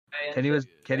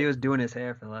Kenny was doing his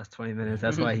hair for the last 20 minutes.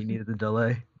 That's why he needed the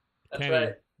delay. That's Kenny.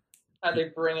 Right. I had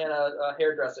to bring in a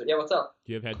hairdresser. Yeah, what's up?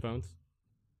 Do you have headphones?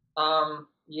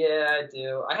 Yeah, I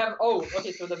do. I have. Oh,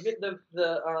 okay. So the thing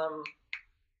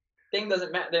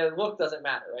doesn't matter. The look doesn't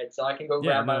matter, right? So I can go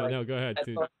grab my. No, go ahead.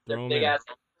 Throw big ass.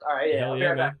 All right, yeah. I'll be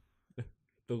right back.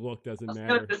 The look doesn't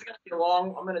matter. This is gonna be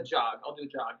long. I'm gonna jog. I'll do a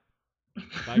jog.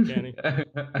 Bye, Kenny.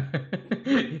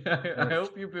 I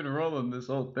hope you've been rolling this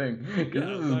whole thing. Yeah,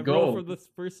 this is I roll for the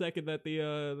first second that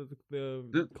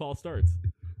the call starts.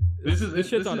 This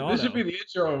shit's on auto. This should be the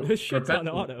intro. This shit's on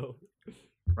auto.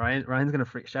 Ryan's gonna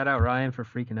shout out Ryan for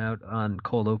freaking out on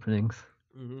cold openings.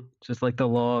 Mm-hmm. Just like the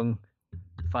long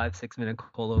 5-6 minute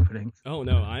cold openings. Oh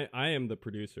no, I am the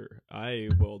producer. I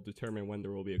will determine when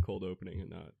there will be a cold opening and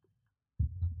not.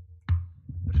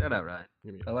 Shout out Ryan.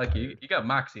 I like you. You got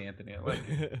moxie, Anthony. I like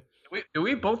it. Do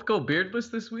we both go beardless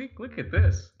this week? Look at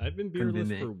this. I've been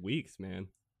beardless for weeks, man.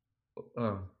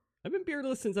 Oh. I've been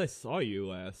beardless since I saw you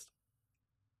last.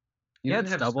 You had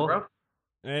stubble?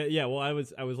 Yeah, well, I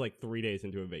was like 3 days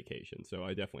into a vacation, so I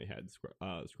definitely had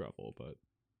scruffle, but.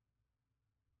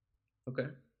 Okay.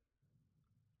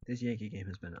 This Yankee game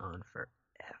has been on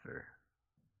forever.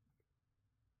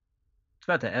 It's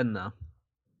about to end though.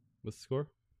 What's the score?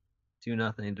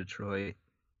 2-0 Detroit.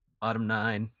 Bottom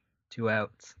 9, 2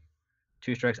 outs,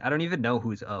 2 strikes. I don't even know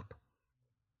who's up.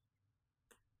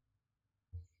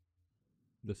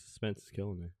 The suspense is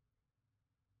killing me.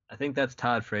 I think that's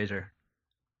Todd Frazier.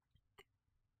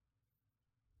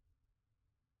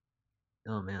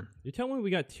 Oh man! You tell me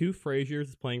we got 2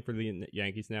 Fraziers playing for the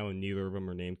Yankees now, and neither of them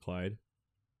are named Clyde.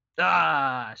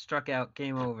 Struck out.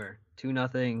 Game over.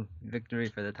 2-0 victory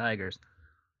for the Tigers.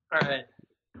 All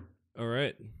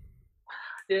right.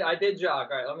 I did jog.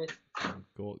 All right, let me.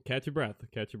 Cool. Catch your breath.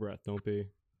 Don't be.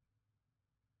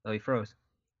 Oh, he froze.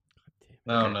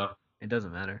 God damn it. No. It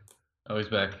doesn't matter. Oh, he's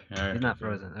back. All right. He's not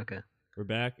frozen. Okay. We're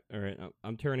back. All right.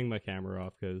 I'm turning my camera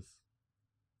off because.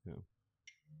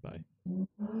 Bye.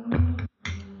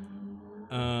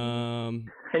 Can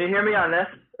you hear me on this,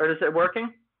 or is it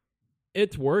working?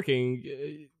 It's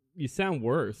working. You sound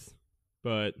worse,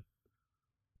 but.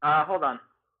 Hold on.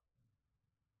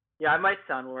 Yeah, I might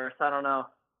sound worse. I don't know.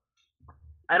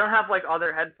 I don't have like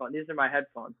other headphones. These are my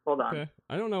headphones. Hold on. Okay.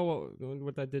 I don't know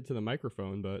what that did to the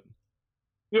microphone, but.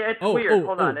 Yeah, it's weird.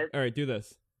 Hold on. All right, do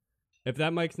this. If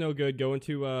that mic's no good, go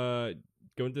into the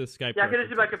Skype. Yeah, I can just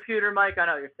do my computer mic. I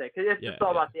know what you're saying. Cause it's just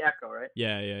all about the echo, right?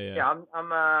 Yeah. Yeah,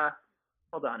 I'm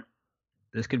hold on.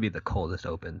 This could be the coldest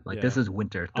open. This is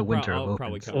winter. Winter of I'll opens.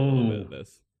 probably cut a little bit of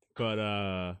this,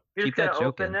 but keep that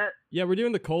joke in. Yeah, we're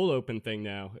doing the cold open thing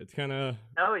now. It's kind of.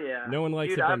 Oh yeah. No one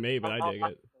likes it but me, but I dig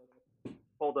it.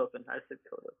 Cold open. I said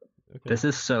cold open. Okay. This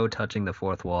is so touching the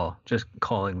fourth wall. Just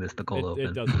calling this the cold open.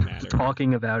 It doesn't matter.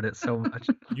 Talking about it so much.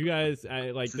 You guys,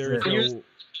 there's no. This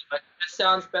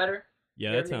sounds better.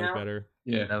 Yeah, that sounds better.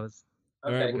 Yeah, that was.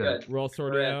 Okay, all right, good. We're all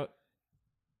sorted out.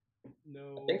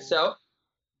 No. I think so.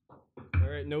 All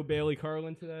right, no Bailey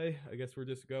Carlin today. I guess we're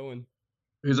just going.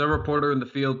 Here's a reporter in the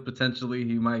field. Potentially,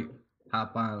 he might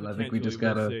hop on. I think we just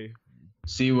gotta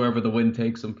see wherever the wind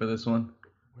takes him for this one.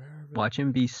 Watch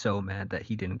him be so mad that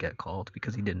he didn't get called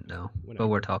because he didn't know. Whatever. But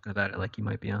we're talking about it like he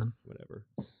might be on. Whatever.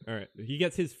 All right, he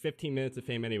gets his 15 minutes of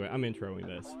fame anyway. I'm introing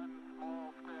this.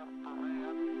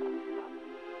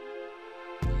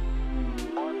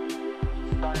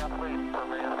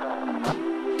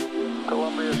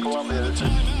 Columbia. This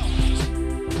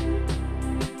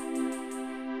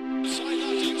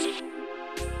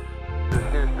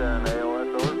Houston,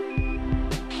 AOS over.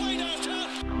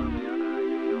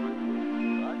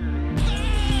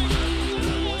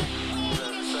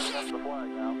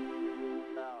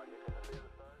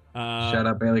 Shout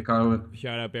out Bailey Carlin.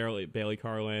 Shout out Bailey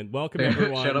Carlin. Welcome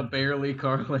everyone. Shout out Bailey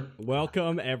Carlin.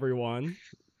 Welcome everyone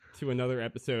to another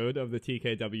episode of the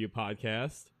TKW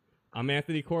podcast. I'm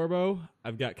Anthony Corbo.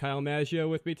 I've got Kyle Maggio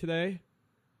with me today.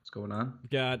 What's going on? I've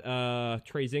got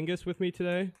Trey Zingas with me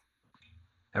today.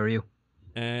 How are you?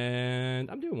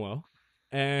 And I'm doing well.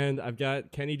 And I've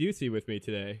got Kenny Ducey with me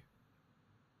today.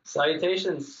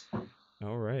 Salutations.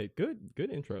 All right. Good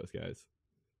intros, guys.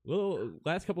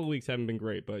 Last couple of weeks haven't been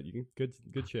great, but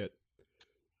good shit.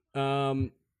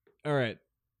 All right.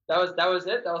 That was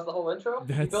it. That was the whole intro.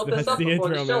 We built this up the before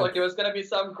intro, the show, man. like it was gonna be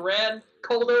some grand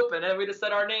cold open, and we just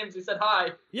said our names. We said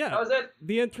hi. Yeah, that was it.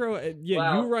 The intro. Yeah,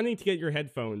 wow. You running to get your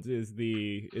headphones is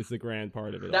the grand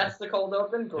part of it. That's the cold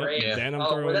open. Great. Yeah. Then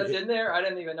that's in there. I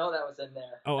didn't even know that was in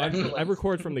there. Oh, I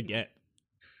record from the get.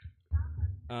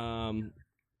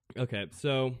 Okay,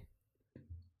 so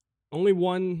only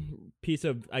one piece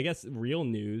of, I guess, real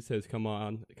news has come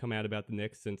out about the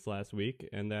Knicks since last week,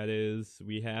 and that is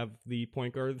we have the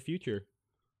point guard of the future.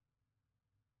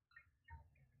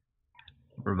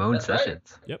 Ramon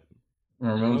Sessions. Right. Yep.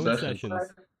 Ramon Sessions.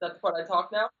 That's what I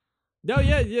talk now. No,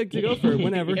 yeah, go for it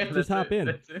whenever. Yeah, Just hop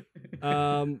in.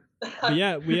 But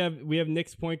yeah, we have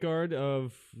Knicks point guard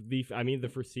of the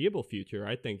foreseeable future.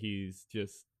 I think he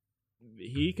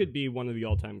could be one of the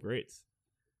all-time greats.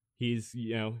 He's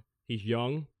young.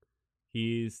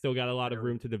 He's still got a lot of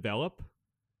room to develop.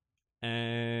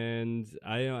 And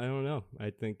I don't know. I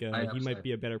think he might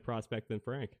be a better prospect than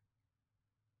Frank.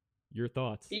 Your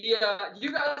thoughts? Yeah,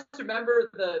 you guys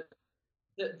remember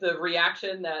the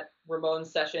reaction that Ramon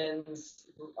Sessions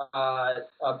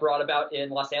brought about in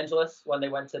Los Angeles when they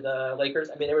went to the Lakers?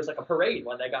 I mean, there was like a parade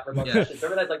when they got Ramon Sessions.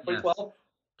 Remember that, like 2012?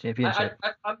 Championship.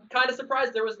 I'm kind of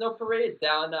surprised there was no parade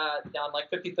down like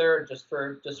 53rd just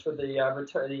for the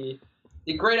return,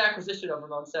 the great acquisition of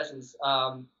Ramon Sessions.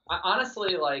 I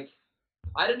honestly, like,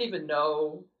 I didn't even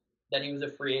know that he was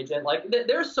a free agent. Like,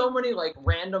 there's so many like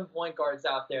random point guards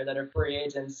out there that are free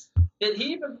agents. Did he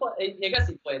even play? I guess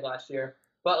he played last year,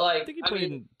 but like, I think he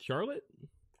played in Charlotte.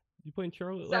 You played in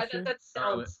Charlotte last year? That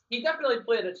sounds. He definitely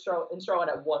played in Charlotte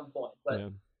at one point,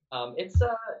 but it's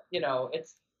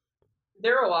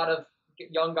there are a lot of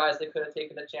young guys that could have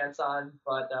taken a chance on,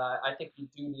 but I think you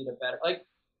do need a better, like,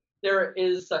 there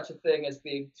is such a thing as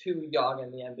being too young in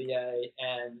the NBA,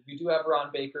 and you do have Ron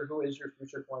Baker, who is your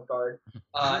future point guard,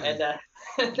 and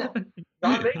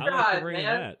Ron Baker Hive,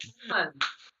 man, come on.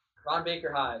 Ron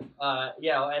Baker Hive,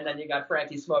 and then you got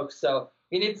Frankie Smokes, so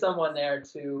you need someone there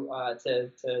to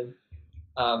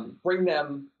bring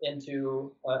them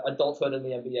into adulthood in the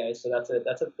NBA. So that's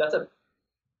a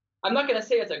I'm not gonna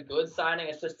say it's a good signing.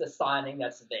 It's just a signing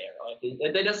that's there.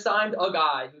 Like they just signed a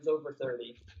guy who's over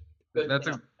 30. Good.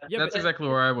 That's exactly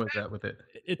where I was at with it.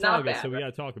 It's August, so we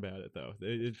gotta talk about it though.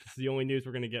 It's the only news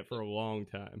we're gonna get for a long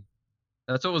time.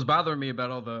 That's what was bothering me about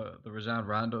all the Rajon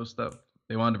Rondo stuff.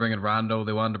 They wanted to bring in Rondo.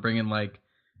 They wanted to bring in like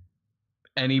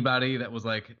anybody that was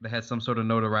like that had some sort of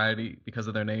notoriety because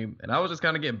of their name, and I was just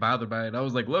kind of getting bothered by it. I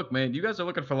was like, look, man, you guys are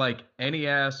looking for like any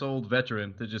ass old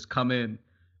veteran to just come in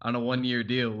on a 1-year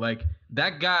deal. Like,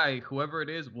 that guy, whoever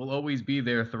it is, will always be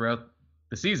there throughout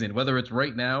the season, whether it's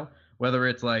right now, whether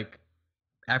it's like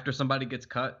after somebody gets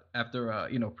cut, after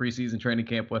preseason training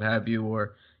camp, what have you,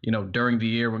 or during the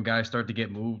year when guys start to get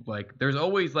moved. Like, there's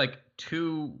always like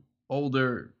 2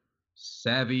 older,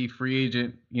 savvy free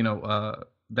agent,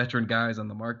 veteran guys on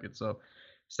the market. So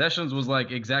Sessions was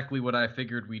like exactly what I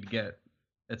figured we'd get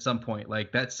at some point,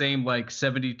 like that same like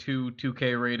 72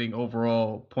 2K rating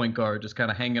overall point guard just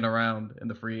kind of hanging around in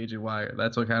the free agent wire.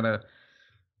 That's what kind of,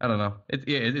 I don't know.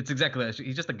 It's exactly that.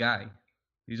 He's just a guy.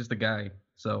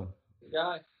 So.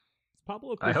 Guy. Is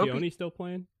Pablo Prigioni still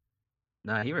playing?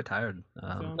 Nah, he retired.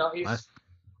 No,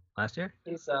 last year.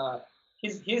 He's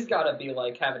got to be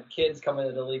like having kids coming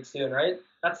into the league soon, right?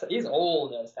 He's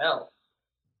old as hell.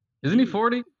 Isn't he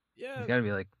 40? Yeah. He's got to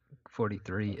be like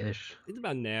 43-ish. He's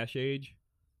about Nash age.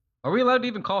 Are we allowed to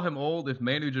even call him old if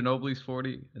Manu Ginobili's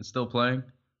 40 and still playing?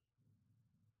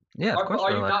 Yeah, of course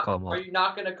we're allowed to call him old. Are you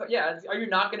not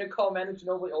gonna call Manu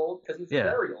Ginobili old because he's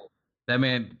very old? That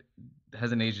man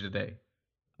hasn't aged a day.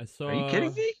 Are you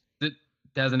kidding me?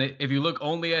 If you look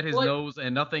only at his nose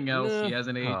and nothing else, he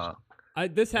hasn't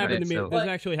aged. This happened to me. This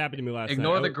actually happened to me last night.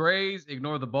 Ignore the grays.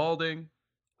 Ignore the balding.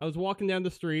 I was walking down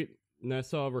the street and I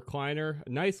saw a recliner,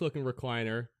 a nice looking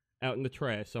recliner, out in the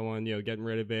trash. Someone, getting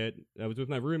rid of it. I was with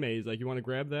my roommate. He's like, "You want to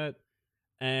grab that?"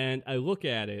 And I look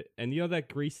at it, and that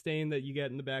grease stain that you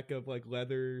get in the back of like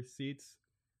leather seats.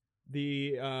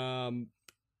 The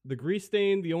grease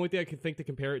stain. The only thing I can think to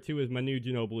compare it to is Manu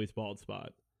Ginobili's bald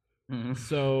spot. Mm-hmm.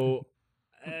 So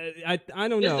I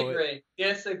don't know.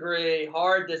 Disagree.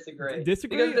 Hard disagree.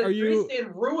 Disagree? Because the grease stain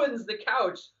ruins the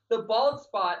couch. The bald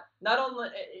spot not only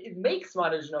it makes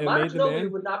Manu Ginobili. Manu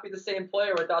Ginobili would not be the same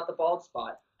player without the bald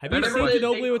spot. Have you seen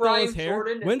Ginobili with all his hair?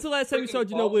 When's the last time you saw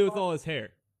Ginobili with all his hair?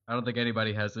 I don't think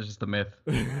anybody has. It's just a myth.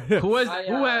 Who has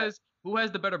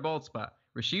the better bald spot?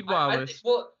 Rasheed Wallace.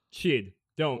 Sheed.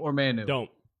 Don't. Or Manu. Don't.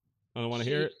 I don't want to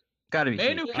hear it. Gotta be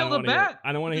Manu killed a bat.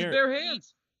 I don't want to hear it. Bare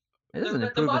hands.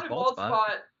 The Manu bald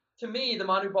spot. To me, the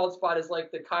Manu bald spot is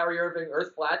like the Kyrie Irving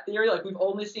Earth flat theory. Like, we've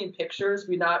only seen pictures.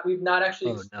 We've not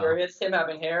actually experienced him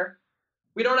having hair.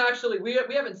 We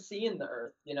haven't seen the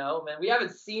Earth, man. We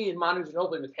haven't seen Manu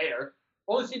Ginobili with hair.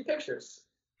 Only seen pictures.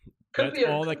 That's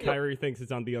all that Kyrie thinks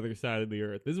is on the other side of the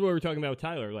Earth. This is what we were talking about with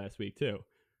Tyler last week too.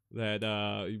 That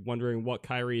wondering what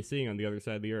Kyrie is seeing on the other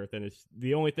side of the Earth, and it's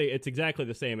the only thing. It's exactly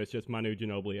the same. It's just Manu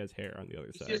Ginobili has hair on the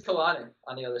other side. He sees Kalani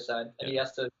on the other side, and he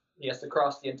has to He has to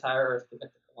cross the entire Earth to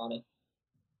get to Kalani.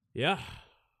 Yeah.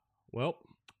 Well.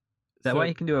 Is that why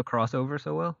he can do a crossover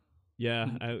so well? Yeah.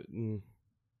 I don't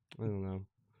know.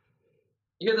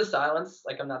 You hear the silence?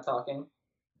 Like I'm not talking.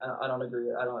 I don't agree.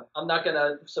 I'm not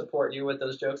gonna support you with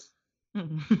those jokes.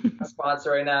 I'm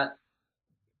sponsoring that.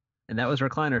 And that was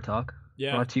Recliner Talk.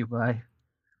 Yeah. Brought to you by.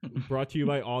 Brought to you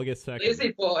by August 2nd.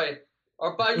 Lazy Boy.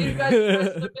 Or by you guys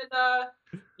live in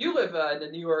you live in the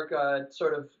New York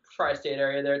sort of tri-state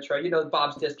area there, Trey. You know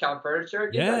Bob's Discount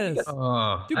Furniture. Yes.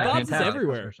 Oh, Dude, I Bob's is fantastic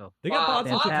everywhere. commercial. They got Bob's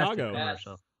in Fantastic Chicago.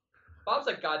 commercial. Bob's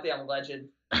a goddamn legend.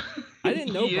 I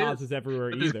didn't know He Bob's is, was everywhere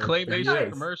with either. his but claymation he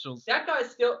is. commercials. That guy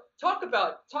still talk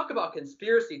about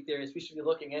conspiracy theories we should be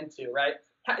looking into, right?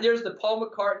 There's the Paul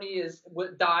McCartney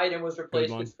died and was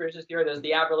replaced one. conspiracy theory. There's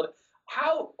the Avril.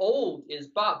 How old is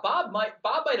Bob? Bob might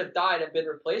have died and been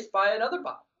replaced by another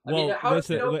Bob. I Well, mean, how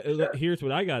listen, do you know for sure? here's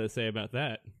what I got to say about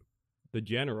that. The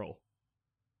General.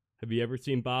 Have you ever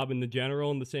seen Bob and the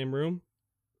General in the same room?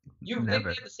 You think Never.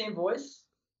 they have the same voice?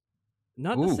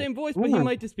 Not the Ooh. same voice, but he Ooh.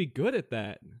 might just be good at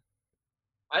that.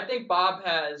 I think Bob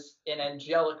has an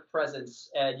angelic presence,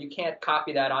 and you can't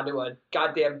copy that onto a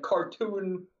goddamn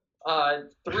cartoon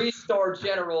 3-star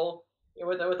general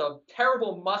with a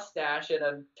terrible mustache and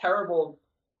a terrible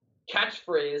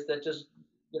catchphrase that just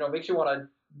makes you want to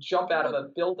jump out of a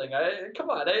building. Come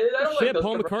on, I don't Shit, like those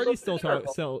Paul commercials.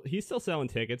 McCartney's he's still selling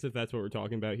tickets if that's what we're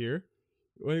talking about here.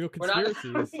 We're gonna go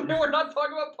conspiracies. We're not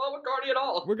talking about Paul McCartney at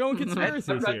all. We're going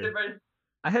conspiracies here.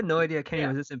 I had no idea Kenny Yeah.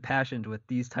 was this impassioned with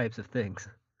these types of things.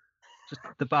 Just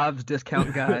the Bob's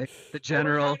Discount guy, the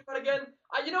General. But again,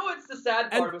 you know what's the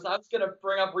sad part was I was gonna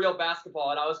bring up real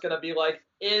basketball and I was gonna be like,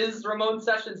 is Ramon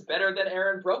Sessions better than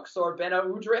Aaron Brooks or Ben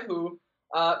Udrih, who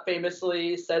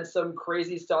famously said some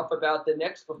crazy stuff about the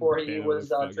Knicks before he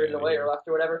was traded away or left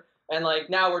or whatever. And like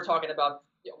now we're talking about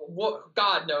what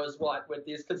God knows what with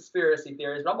these conspiracy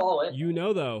theories, but I'm all in. You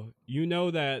know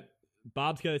that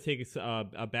Bob's got to take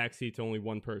a backseat to only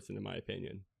one person, in my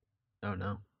opinion. Oh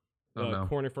no. Oh, no.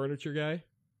 Corner furniture guy.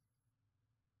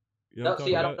 You know what I'm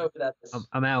See, I talking don't about? know who that is.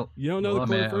 I'm out. You don't know the Well,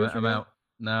 corner Man, furniture I'm guy? out.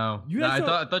 No, You no guys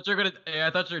I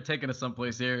thought you were taking us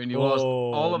someplace here, and you lost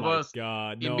Oh all of my us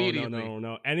God. immediately. No.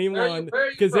 Where Anyone, are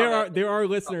you because from? there are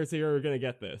listeners here who are gonna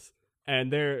get this,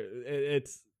 and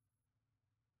it's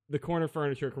the corner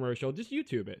furniture commercial. Just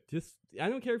YouTube it. I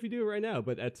don't care if you do it right now,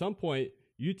 but at some point,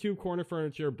 YouTube corner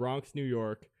furniture, Bronx, New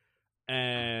York,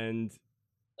 and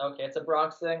Okay, it's a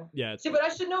Bronx thing. yeah, See, but I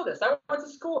should know this. I went to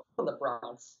school in the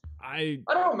Bronx. I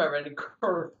I don't remember any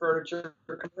corner furniture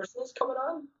commercials coming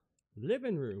on.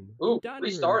 living room, Ooh, dining 3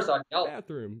 room, stars on Yelp.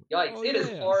 bathroom. Yikes! Oh, It is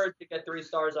yeah. hard to get 3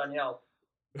 stars on Yelp.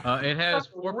 It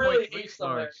has really 4.3 hate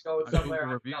somewhere stars to go on somewhere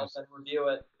Google on Yelp reviews. and review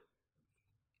it.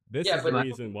 This Yeah, is the but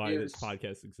reason why reviews- this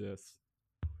podcast exists.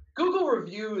 Google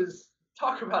reviews,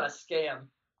 talk about a scam.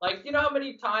 Like, you know how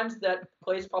many times that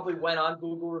place probably went on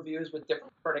Google reviews with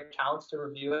different accounts to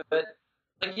review it?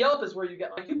 Like, Yelp is where you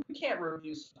get, like, you can't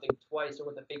review something twice or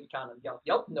with a fake account on Yelp.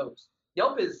 Yelp knows.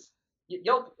 Yelp is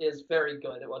very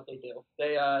good at what they do.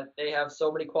 They have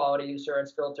so many quality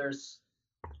assurance filters.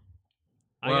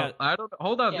 Well, I don't.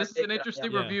 Hold on. Yeah, This is take an that,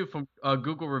 interesting yeah. review from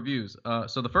Google Reviews.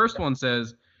 So the first one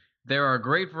says there are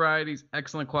great varieties,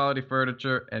 excellent quality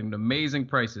furniture, and amazing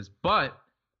prices. But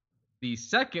the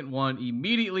second one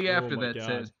immediately Oh after my that God.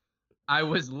 says, "I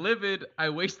was livid. I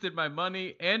wasted my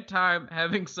money and time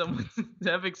having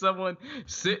someone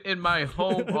sit in my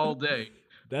home all day."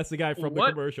 That's the guy from What?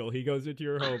 the commercial. He goes into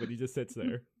your home and he just sits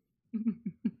there.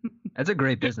 That's a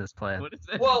great business plan. What is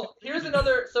that? Well, here's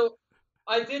another. So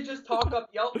I did just talk up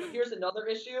Yelp, but here's another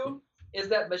issue: is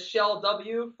that Michelle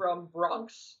W. from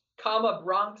Bronx,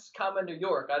 New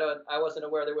York. I wasn't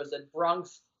aware there was a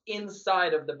Bronx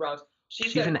inside of the Bronx.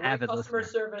 She's an great avid customer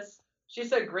listener. service. She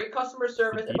said great customer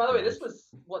service. And by the way, this was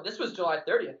July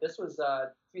 30th. This was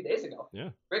 3 days ago. Yeah.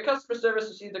 Great customer service.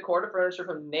 Received the corner furniture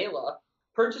from Nayla.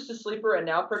 Purchased a sleeper and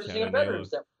now purchasing Shout a out bedroom Nayla.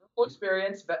 set. Wonderful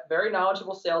experience. Very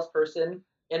knowledgeable salesperson.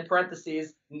 In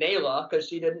parentheses, Nayla, because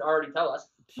she didn't already tell us.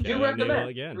 Shout Do out Nayla recommend.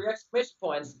 again. 3 exclamation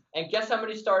points. And guess how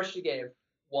many stars she gave?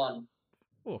 1.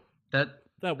 Oh, That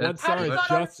that one That's- star How do is you not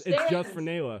just understand? for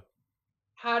Nayla.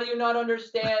 How do you not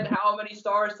understand how many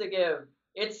stars to give?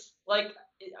 It's like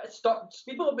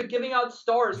people have been giving out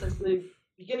stars since the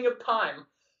beginning of time,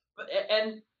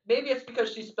 and maybe it's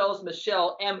because she spells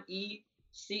Michelle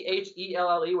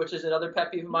Mechelle, which is another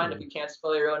pet peeve of mine. If you can't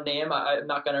spell your own name, I'm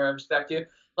not going to respect you.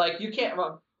 Like you can't.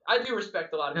 I do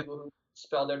respect a lot of people who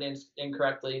spell their names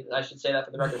incorrectly. I should say that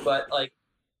for the record. But like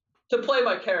to play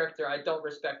my character, I don't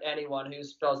respect anyone who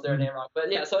spells their name wrong.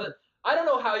 But yeah, so I don't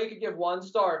know how you could give 1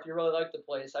 star if you really like the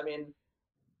place. I mean,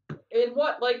 in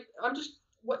what? Like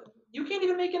what? You can't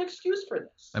even make an excuse for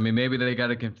this. I mean, maybe they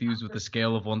got it confused with the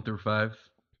scale of 1 through 5,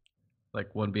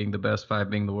 like 1 being the best, 5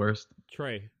 being the worst.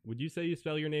 Trey, would you say you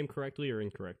spell your name correctly or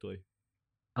incorrectly?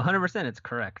 100%, it's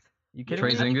correct. You kidding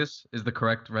Trey me? Zingas is the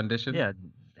correct rendition. Yeah.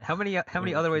 How many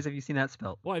other ways have you seen that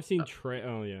spelled? Well, I've seen Trey.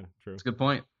 Oh yeah, true. That's a good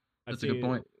point. I've That's a good seen-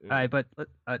 point. yeah. All right, but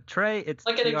Trey, it's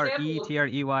Like an Trey, example of- Trey,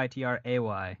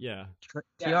 Tray. Yeah.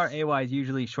 Yes. Tray is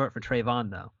usually short for Trayvon,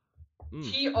 though.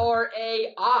 Mm.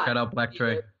 Trai. Shout out Black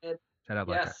Trey. Shout out,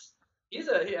 Black Trey. Yes. He's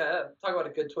talk about a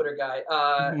good Twitter guy.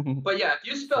 But yeah, if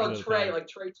you spell Friend of the Trey pod. like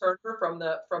Trey Turner from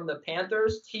the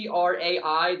Panthers,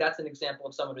 Trai, that's an example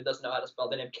of someone who doesn't know how to spell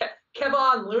the name.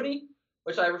 Kevon Looney,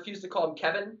 which I refuse to call him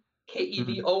Kevin.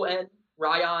 Kevon.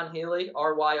 Ryan Healy,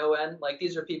 Ryon. Like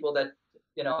these are people that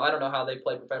I don't know how they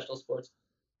play professional sports.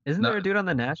 Isn't there a dude on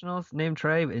the Nationals named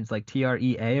Trey? It's like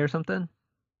Trea or something.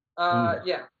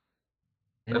 Yeah.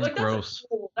 And But, like, gross.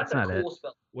 That's That's a not cool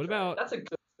spell. What about That's a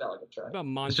good spelling of Trey. what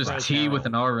about It's Montrez? just T with Harrell?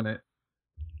 an R in it.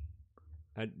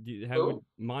 Who?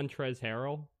 Montrez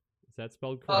Harrell? Is that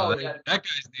spelled Oh, correctly? yeah. That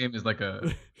guy's name is like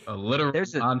a literal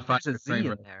There's a on fire Z train in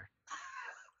wreck. there.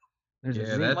 There's Yeah, a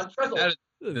Z. that's- Montrezl. that is-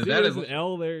 There's that zeros is- and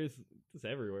L. There's it's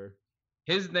everywhere.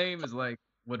 His name is like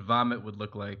what vomit would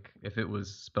look like if it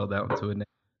was spelled out into a name.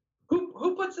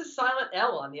 Who puts a silent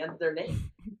L on the end of their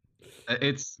name?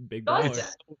 It's Big Does baller.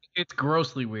 that? it's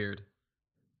grossly weird.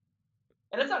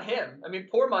 And it's not him. I mean,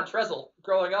 poor Montrezl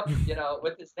growing up,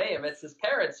 with his name. It's his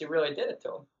parents who really did it to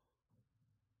him.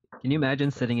 Can you imagine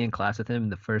sitting in class with him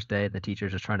the first day and the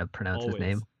teacher's just trying to pronounce his Always.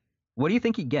 name? What do you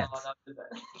think he gets? Oh, not do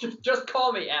that. just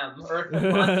call me M or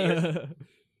Monty.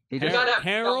 He You just, gotta have a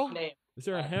Harold? spelled name. Is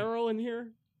there a Harrell in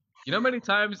here? You know how many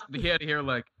times he had to hear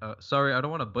like, sorry, I don't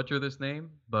want to butcher this name,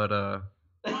 but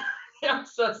Yeah, I'm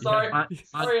so sorry. Yeah.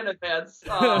 Sorry in advance.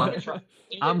 Let me try.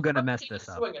 I'm gonna Let me mess take a this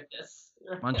up. Swing at this.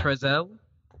 Montrezl.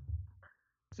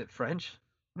 is it French?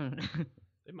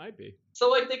 It might be. So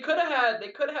like they could have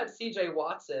had C.J.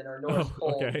 Watson or Norris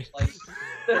Oh, Cole. okay. Like,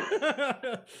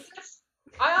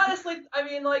 I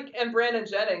mean, and Brandon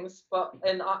Jennings, but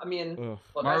I mean, Ugh.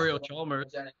 well, Mario basically,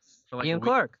 Chalmers. Jennings. For like Ian a week,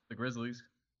 Clark. the Grizzlies.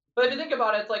 But if you think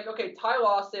about it, it's like, okay, Ty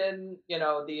Lawson,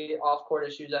 the off-court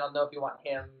issues. I don't know if you want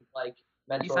him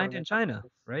mentoring. He signed in him. China,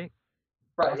 right?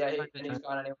 Right? Lawson Yeah, signed in and he's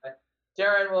China. gone anyway.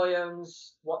 Darren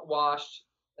Williams washed,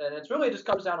 and it's really just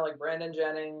comes down to Brandon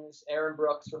Jennings, Aaron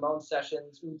Brooks, Ramon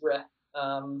Sessions, Udre.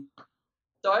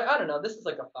 So I don't know. This is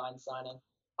a fine signing.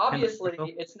 Obviously, Mitchell?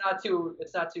 it's not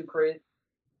too crazy.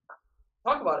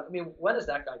 Talk about it. I mean, when is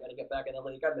that guy going to get back in the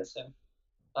league? I miss him.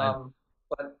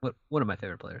 But One of my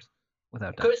favorite players,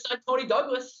 without could doubt. have signed Tony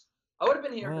Douglas. I would have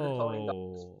been here for the Tony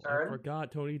Douglas Oh, I return.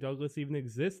 forgot Tony Douglas even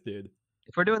existed.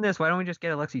 If we're doing this, why don't we just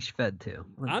get Alexi Shved too?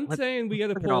 I'm saying we got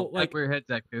to look at all- pull Like where your head's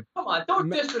at, dude. Come on, don't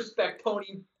Ma- disrespect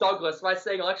Tony Douglas by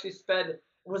saying Alexi Sped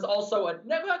was also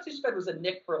Alexi Sped was a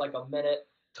Knick for a minute.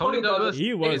 Tony Douglas.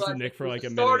 He was the a Knick for was a the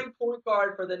minute. starting point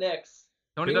guard for the Knicks.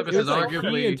 Tony It Douglas was is like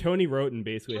arguably. he and Tony Roten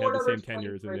basically had the Short same over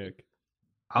tenures in 23. Nick.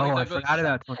 Oh, I Douglas- forgot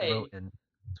about Tony Hey. Roten.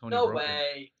 Tony No Roten.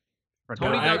 way. Forgot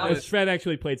Tony about Douglas- Shved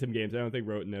actually played some games. I don't think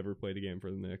Roten ever played a game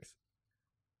for the Knicks.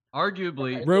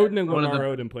 Arguably. Okay. Roten and One of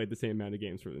Lamar the- Odom played the same amount of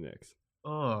games for the Knicks.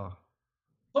 Oh.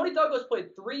 Tony Douglas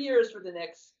played 3 years for the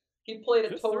Knicks. He played a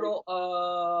Just total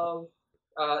of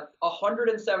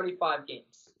 175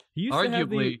 games. He used to have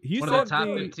Arguably he used one to of the have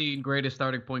top 15 greatest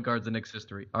starting point guards in Knicks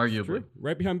history. Arguably. True.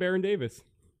 Right behind Baron Davis.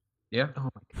 Yeah. Oh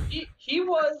my God. He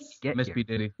was Get Miss here. P.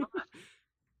 Diddy.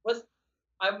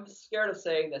 I'm scared of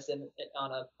saying this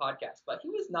on a podcast, but he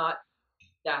was not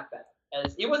that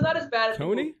bad. He was not as bad as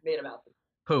Tony? people made him out to be.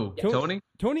 Who? Yeah. Tony?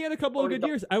 Tony had a couple Tony of good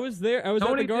years. I was there. I was at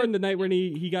Tony the Garden did- the night when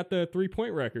he got the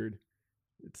 3-point record.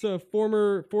 It's a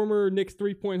former Knicks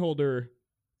 3-point holder.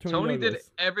 Tony did Douglas.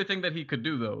 everything that he could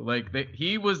do though.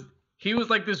 He was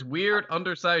like this weird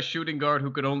undersized shooting guard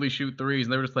who could only shoot threes,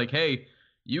 and they were just like, "Hey,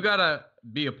 you gotta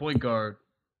be a point guard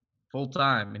full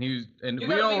time." And You we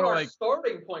gotta all be were our like,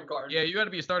 starting point guard. "Yeah, you gotta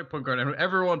be a starting point guard." And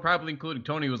everyone, probably including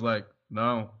Tony, was like,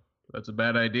 "No, that's a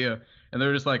bad idea." And they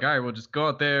were just like, "All right, well, just go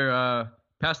out there,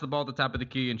 pass the ball at the top of the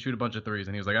key, and shoot a bunch of threes."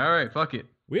 And he was like, "All right, fuck it."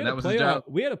 We And had that a was his job.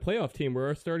 playoff. We had a playoff team where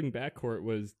our starting backcourt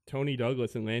was Tony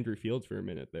Douglas and Landry Fields for a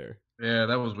minute there. Yeah,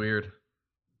 that was weird.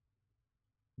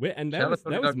 And Shout out that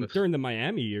Tony was Douglas. during the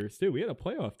Miami years too. We had a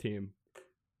playoff team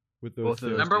with those Both of two.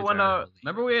 those Remember dudes when are out of the league.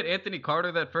 remember we had Anthony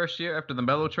Carter that first year after the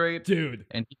Melo trade, Dude.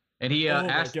 and he Oh my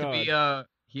asked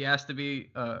to be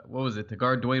what was it, to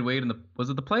guard Dwayne Wade in was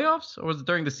it the playoffs or was it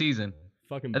during the season?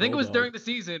 Fucking I think it was Bulldog. during the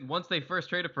season once they first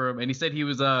traded for him, and he said he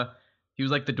was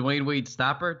like the Dwayne Wade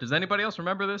stopper. Does anybody else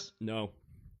remember this? No.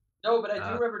 No, but I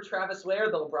do remember Travis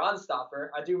Lair, the LeBron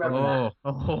stopper. I do remember that.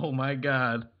 Oh my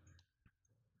God.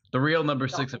 The real number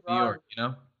 6 of Nothing New wrong. York, you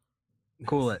know?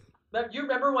 Cool it. You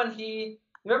remember when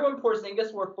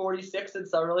Porzingis wore 46 in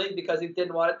Summer League because he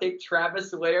didn't want to take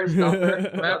Travis Ware's number?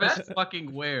 Travis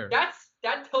fucking Ware.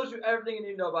 That tells you everything you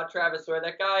need to know about Travis Ware.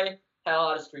 That guy had a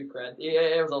lot of street cred. He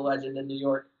was a legend in New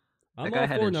York. I'm That guy all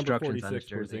had for number instructions on his 46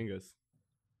 jersey. Porzingis.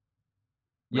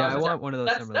 Yeah, I That's- want one of those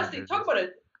That's Summer that's League the jerseys. talk about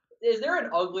it. Is there an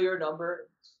uglier number?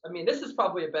 I mean, this is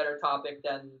probably a better topic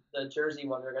than the jersey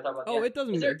one we're gonna talk about. Oh, Yeah. it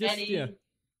doesn't. Is there Just, any? yeah.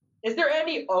 Is there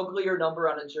any uglier number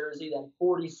on a jersey than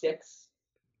 46?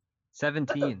 That's a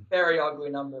 17. very ugly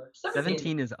number.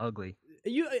 17 is ugly. I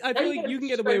Now feel you like get you a can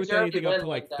get away straight with Jeremy anything up Lin to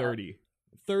like like that. 30.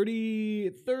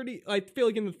 30. I feel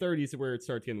like in the 30s is where it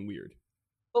starts getting weird.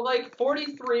 But like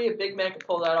 43, a big man could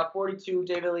pull that off. 42,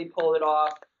 David Lee pulled it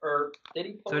off. Or did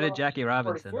he pull So it did off? Jackie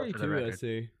Robinson, for the 42, I record.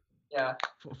 see. Yeah.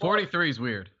 43 is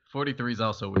weird. 43 is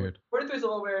also weird. 43 is a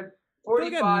little weird. I feel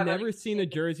 45. like I've I never think- seen a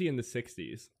jersey in the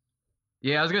 60s.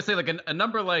 Yeah, I was gonna say like a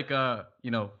number like you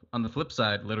know, on the flip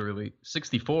side, literally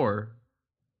 64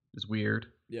 is weird.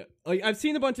 Yeah, like I've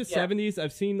seen a bunch of Yeah. 70s.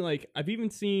 I've even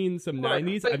seen some Right,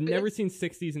 90s. but I've never it's- seen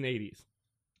 60s and 80s.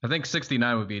 I think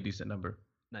 69 would be a decent number.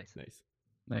 Nice. Nice.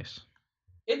 Nice.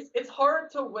 It's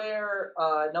hard to wear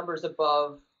numbers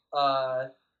above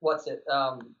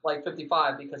like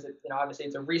 55 because obviously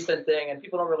it's a recent thing and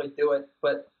people don't really do it.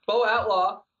 But Bo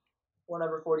Outlaw wore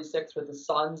number 46 with the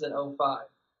Suns in 05.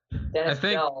 Dennis I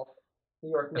think- Bell, New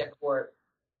York Knicks wore it.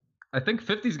 I think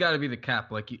 50's got to be the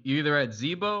cap. Like you either at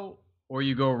Zebo or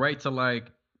you go right to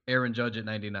like Aaron Judge at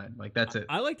 99. Like that's it.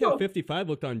 I liked how No. 55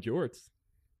 looked on jorts.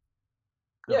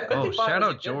 Yeah, 55 Oh, is shout a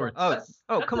out good George. one. That's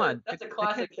Come on. That's a The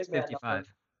classic Kembe's Kidman number. 55.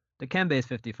 The Kembe's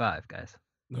 55, guys.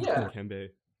 Yeah. Kembe.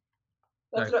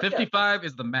 That's Right, what- 55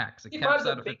 is the max. It 55 caps is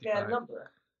a out at big 55. man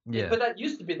number. Yeah. But that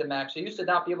used to be the max. You used to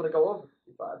not be able to go over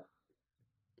 55.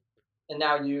 And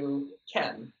now you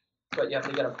can. But you have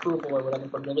to get approval or whatever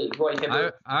from the league. Roy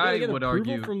Hibbert. I get would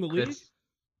approval argue from the league? this-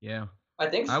 Yeah. I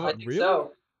think so. I I, would- think Really?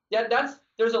 so. Yeah,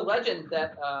 there's a legend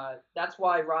that that's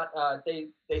why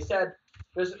they said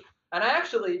there's, and I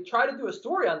actually tried to do a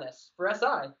story on this for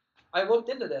SI. I looked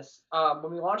into this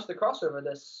when we launched the crossover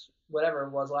this whatever it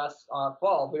was last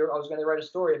fall. I was going to write a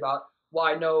story about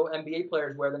why no NBA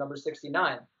players wear the number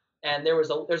 69, and there's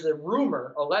a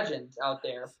rumor, a legend out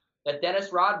there that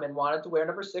Dennis Rodman wanted to wear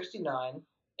number 69,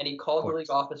 and he called the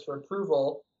league office for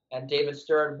approval. And David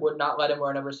Stern would not let him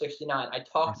wear number 69. I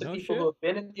talked to No people shit. who have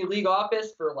been in the league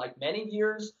office for like many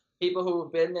years, people who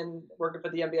have been working for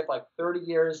the NBA for like 30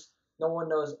 years. No one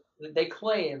knows. They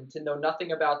claim to know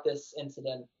nothing about this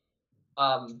incident.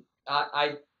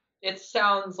 It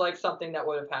sounds like something that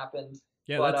would have happened.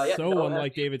 Yeah, But, that's yeah, so no,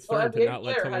 unlike David No Stern to NBA not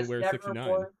let player someone has wear never 69.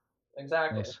 worn-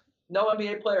 Exactly. Nice. No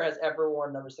NBA player has ever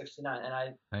worn number 69,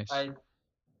 and Nice.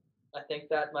 I think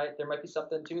there might be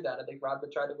something to that. I think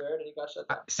Rodman tried to wear it and he got shut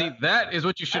down. See, that is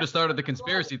what you should have started the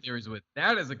conspiracy theories with.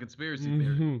 That is a conspiracy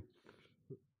theory. Mhm.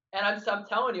 And I'm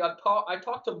telling you, I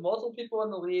talked to multiple people in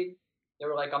the league. They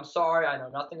were like, "I'm sorry, I know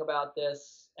nothing about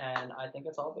this," and I think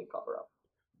it's all a big cover up.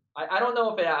 I don't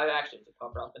know if it actually is a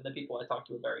cover up, and the people I talked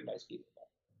to are very nice people.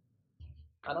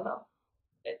 But I don't know.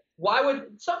 Why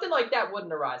would something like that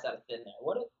wouldn't arise out of thin air?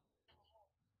 Would it?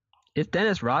 It's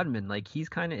Dennis Rodman. Like, he's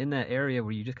kind of in that area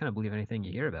where you just kind of believe anything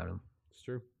you hear about him. It's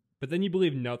true. But then you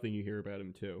believe nothing you hear about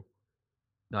him, too.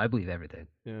 No, I believe everything.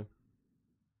 Yeah.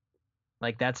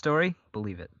 Like that story,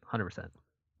 believe it, 100%.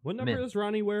 What number Man. does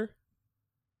Ronnie wear?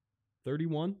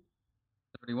 31?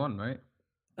 31, right?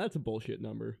 That's a bullshit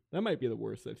number. That might be the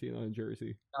worst I've seen on a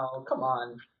jersey. Oh, come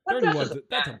on. 31's just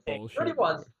that's a bad thing. bullshit 31's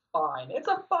number. fine. It's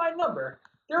a fine number.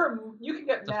 You can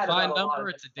get It's a mad fine about a lot number.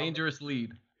 of It's a different numbers. dangerous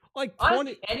lead. Like,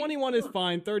 Honestly, 21 is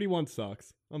fine. 31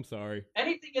 sucks. I'm sorry.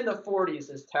 Anything in the 40s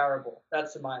is terrible.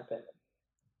 That's in my opinion.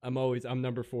 I'm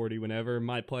number 40 whenever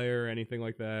my player or anything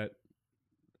like that.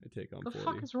 I take on The 40.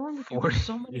 fuck is wrong with you? 40. There's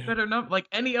so many Yeah. better numbers. Like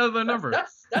any other number.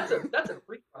 That's a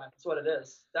free crime. That's what it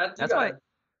is. That's why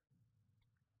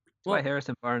Well-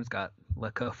 Harrison Barnes got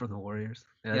let go from the Warriors.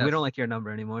 Yeah, Yes. We don't like your number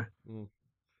anymore. Mm.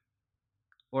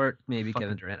 Or maybe Fucking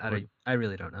Kevin Durant. Ford. I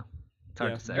really don't know. It's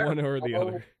hard Yeah, to say. one or the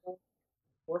other.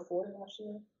 440 last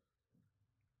year.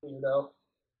 Weirdo.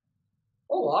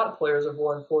 A lot of players have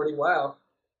worn 40. Wow.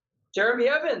 Jeremy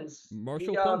Evans.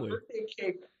 Marshall the, Plumlee. birthday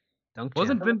cake. Dunk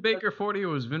Wasn't champ. Vin Baker 40 or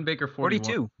was Vin Baker 41?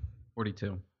 42.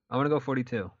 42. I want to go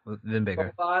 42 with Vin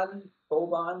Baker.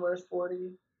 Boban wears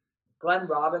 40. Glenn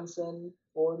Robinson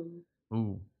 40.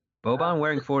 Ooh. Boban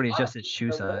wearing 40 is just his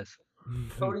shoe size.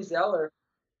 Cody Zeller.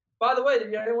 By the way,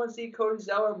 did anyone see Cody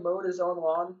Zeller mowed his own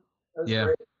lawn? That was Yeah.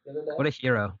 great the other day. What a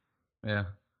hero. Yeah.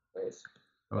 Nice.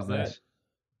 That was What's nice.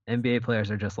 that? NBA players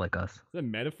are just like us. Is that a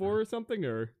metaphor or something?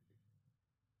 Or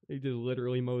He just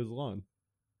literally mows lawn.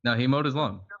 No, he mowed his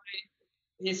lawn.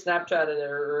 He Snapchatted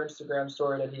or Instagram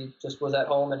story that he just was at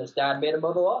home and his dad made him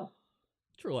mow the lawn.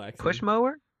 It's relaxing. Push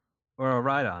mower or a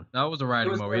ride on? That was a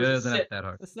riding mower. He it was doesn't have sit- that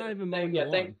hard. That's not even mowing the Yeah,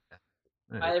 lawn.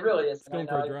 It really is. going And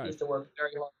for a I drive. used to work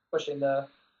very hard pushing the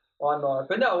lawnmower.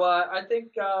 But no, I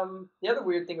think the other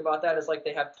weird thing about that is like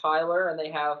they have Tyler and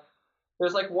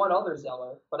there's like one other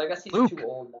Zeller, but I guess he's Luke. too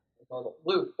old now.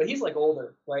 Luke, but he's like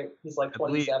older, right? He's like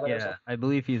 27 or something. I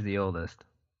believe he's the oldest.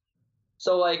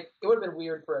 So like it would have been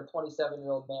weird for a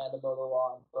 27-year-old man to mow the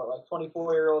lawn, but like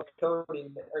 24-year-old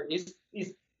Cody, or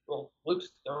Luke's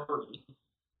 30.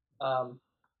 Yeah, I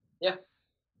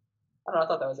don't know. I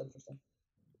thought that was interesting.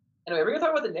 Anyway, we're gonna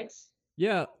talk about the Knicks.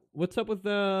 Yeah, what's up with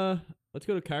let's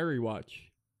go to Kyrie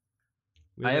watch.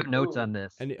 I have notes on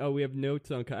this. And we have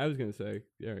notes on. I was gonna say,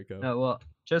 there we go. No, well,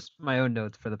 just my own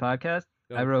notes for the podcast.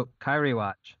 Oh. I wrote Kyrie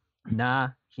watch. Nah,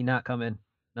 he not coming.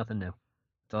 Nothing new.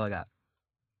 That's all I got.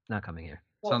 Not coming here.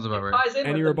 Sounds about it right. ties in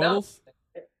Any with the Melo rebuttals?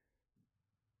 thing.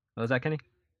 What was that, Kenny?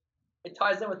 It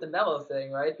ties in with the Melo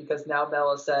thing, right? Because now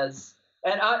Melo says,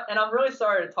 and I'm really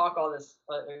sorry to talk all this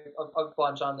a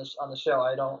bunch on the show.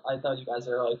 I know you guys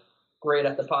are like great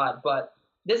at the pod, but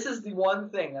this is the one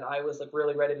thing that I was like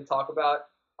really ready to talk about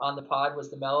on the pod was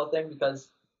the Melo thing because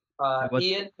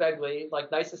Ian Begley,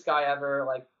 like nicest guy ever,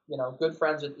 like good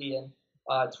friends with Ian,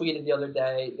 tweeted the other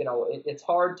day, it's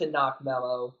hard to knock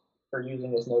Melo for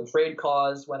using his no trade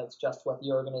clause when it's just what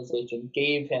the organization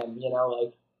gave him,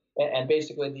 and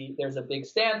basically there's a big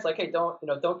stance like, hey, don't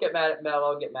get mad at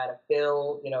Melo, get mad at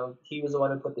Phil, he was the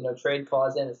one who put the no trade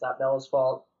clause in, it's not Melo's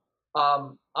fault.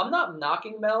 I'm not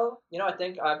knocking Melo, I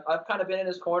think I've kind of been in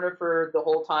his corner for the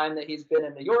whole time that he's been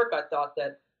in New York. I thought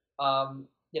that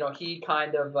he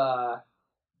kind of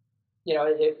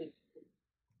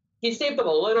he saved them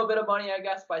a little bit of money, I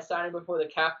guess, by signing before the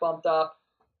cap bumped up,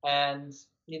 and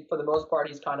for the most part,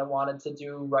 he's kind of wanted to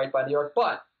do right by New York.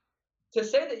 But to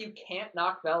say that you can't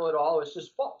knock Melo at all is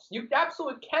just false. You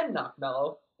absolutely can knock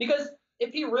Melo because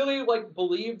if he really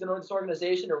believed in this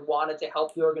organization or wanted to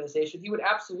help the organization, he would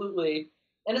absolutely.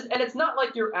 And it's not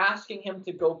like you're asking him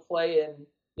to go play in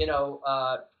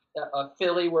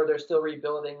Philly where they're still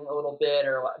rebuilding a little bit,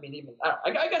 or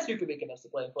I guess you could be convinced to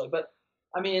play in Philly, but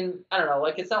I don't know.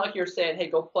 It's not like you're saying, hey,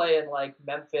 go play in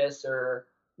Memphis or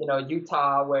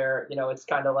Utah where it's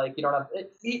kind of like you don't have.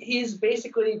 He's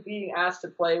basically being asked to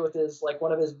play with his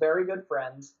one of his very good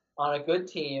friends on a good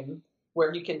team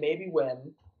where he can maybe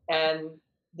win, and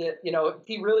that if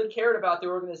he really cared about the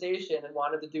organization and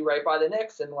wanted to do right by the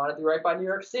Knicks and wanted to do right by New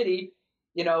York City,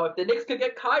 if the Knicks could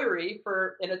get Kyrie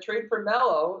in a trade for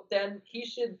Melo, then he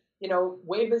should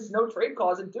waive his no trade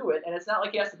clause and do it. And it's not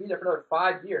like he has to be there for another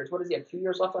 5 years. What does he have? 2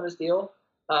 years left on his deal?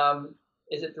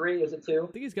 Is it 3? Is it 2?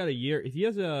 I think he's got a year. He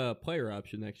has a player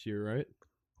option next year, right?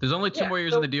 There's only 2 more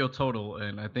years in the deal total,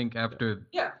 and I think after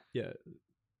yeah,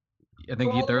 I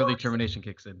think the early termination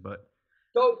kicks in. But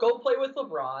go play with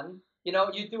LeBron.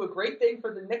 You do a great thing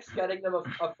for the Knicks, getting them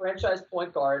a franchise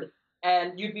point guard,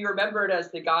 and you'd be remembered as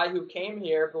the guy who came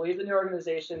here, believed in the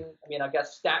organization. I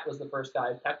guess Stat was the first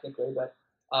guy technically, but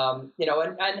and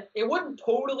it wouldn't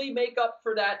totally make up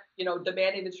for that,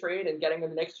 demanding the trade and getting the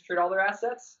Knicks to trade all their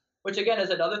assets, which again is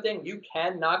another thing you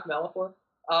can knock Melo for.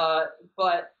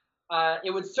 But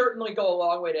it would certainly go a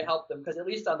long way to help them because at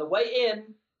least on the way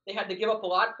in, they had to give up a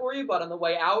lot for you, but on the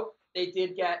way out, they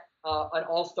did get an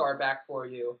all-star back for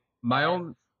you. My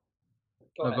Go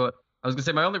ahead. I was gonna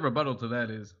say my only rebuttal to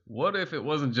that is, what if it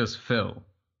wasn't just Phil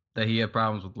that he had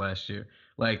problems with last year?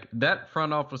 That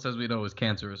front office, as we know, is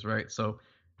cancerous, right? So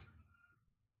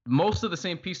most of the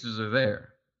same pieces are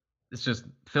there. It's just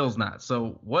Phil's not.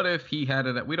 So what if he had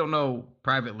it? We don't know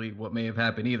privately what may have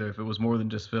happened either, if it was more than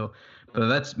just Phil.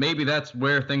 But maybe that's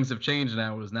where things have changed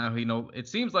now. Is now it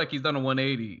seems like he's done a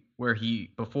 180 where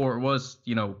he before it was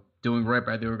doing right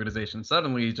by the organization.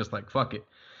 Suddenly he's just like, fuck it.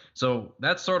 So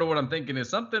that's sort of what I'm thinking is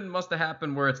something must have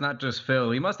happened where it's not just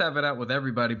Phil. He must have it out with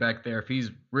everybody back there if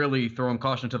he's really throwing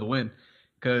caution to the wind.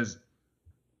 Because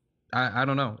I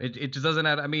don't know. It just doesn't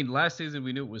add. Last season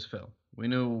we knew it was Phil. We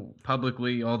knew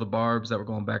publicly all the barbs that were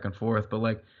going back and forth.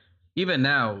 But even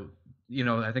now,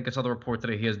 I think I saw the report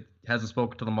today. He hasn't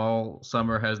spoken to them all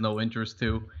summer, has no interest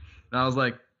to. And I was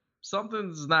like,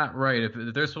 something's not right.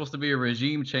 If there's supposed to be a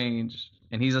regime change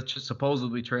and he's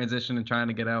supposedly transitioning and trying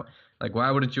to get out,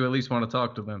 why wouldn't you at least want to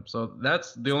talk to them? So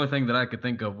that's the only thing that I could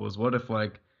think of was what if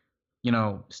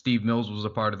Steve Mills was a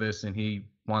part of this and he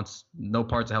wants no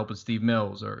parts of helping Steve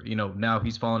Mills, or now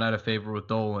he's fallen out of favor with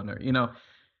Dolan, or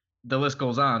the list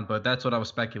goes on. But that's what I was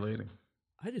speculating.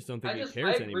 I just don't think he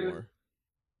cares anymore.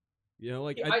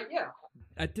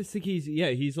 I just think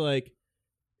he's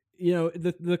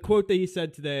the quote that he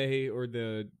said today, or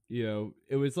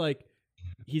it was like,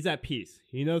 he's at peace.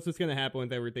 He knows what's going to happen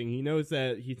with everything. He knows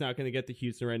that he's not going to get to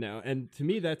Houston right now. And to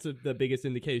me, that's the biggest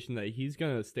indication that he's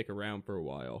going to stick around for a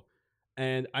while.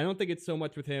 And I don't think it's so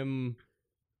much with him.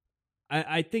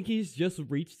 I think he's just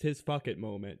reached his fuck it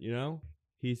moment,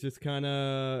 He's just kind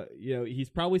of, he's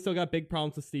probably still got big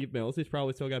problems with Steve Mills. He's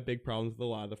probably still got big problems with a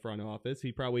lot of the front office.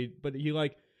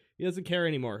 He doesn't care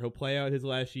anymore. He'll play out his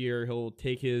last year. He'll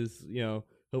take his,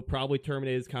 he'll probably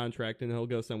terminate his contract and he'll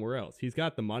go somewhere else. He's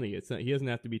got the money. He doesn't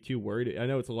have to be too worried. I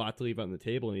know it's a lot to leave on the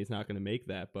table and he's not going to make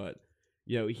that, but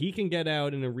he can get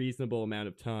out in a reasonable amount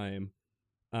of time.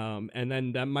 And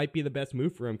then that might be the best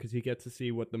move for him because he gets to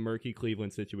see what the murky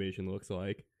Cleveland situation looks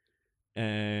like.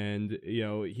 And,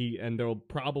 there'll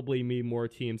probably be more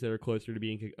teams that are closer to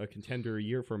being a contender a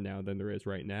year from now than there is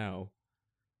right now.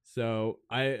 So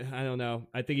I don't know.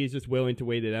 I think he's just willing to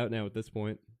wait it out now at this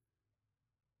point.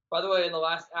 By the way, in the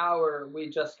last hour, we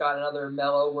just got another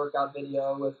Mellow workout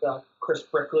video with Chris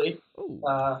Brickley.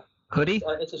 Hoodie?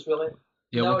 It's just really...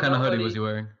 Yeah, what kind of hoodie was he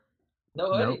wearing?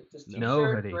 No hoodie. Nope. Just t-shirt,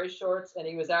 No hoodie. gray shorts, and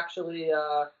he was actually...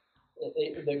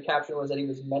 the caption was that he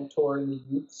was mentoring the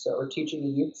youth, or teaching the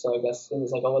youth, so I guess it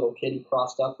was like a little kid he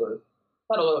crossed up, or...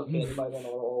 Not a little kid, he might have been a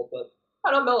little old, but...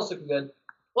 I don't know, Mellow's looking good.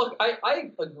 Look,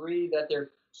 I agree that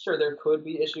there could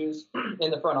be issues in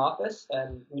the front office,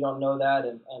 and we don't know that,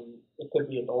 and it could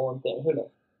be a Nolan thing, who knows.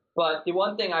 But the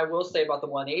one thing I will say about the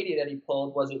 180 that he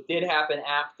pulled was it did happen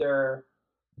after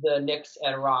the Knicks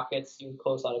and Rockets seemed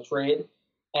close on a trade,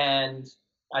 and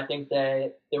I think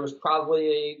that there was probably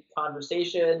a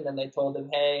conversation, and they told him,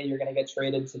 hey, you're going to get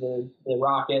traded to the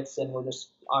Rockets, and we're just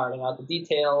ironing out the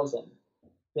details and,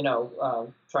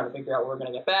 trying to figure out what we're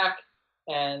going to get back.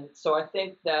 And so I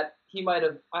think that he might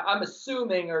have, I'm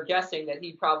assuming or guessing that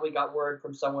he probably got word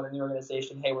from someone in the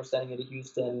organization, hey, we're sending you to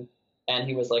Houston. And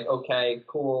he was like, okay,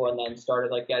 cool. And then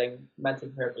started like getting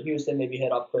mentally prepared for Houston, maybe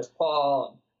hit up Chris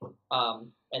Paul.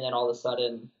 And then all of a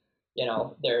sudden,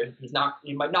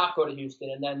 he might not go to Houston.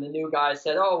 And then the new guy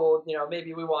said, oh, well,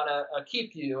 maybe we want to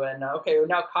keep you. And okay, well,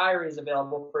 now Kyrie's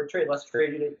available for a trade. Let's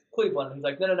trade you to Cleveland. And he's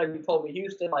like, no, you told me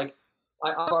Houston. Like,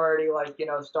 I've already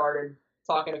started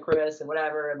talking to Chris and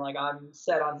whatever, and like I'm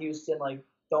set on Houston, like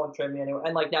don't trade me anyway.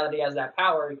 And like now that he has that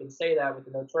power, he can say that with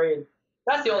the no trade.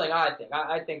 That's the only thing I think.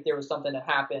 I think there was something that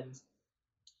happened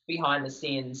behind the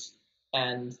scenes,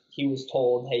 and he was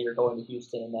told, "Hey, you're going to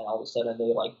Houston," and then all of a sudden they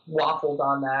like waffled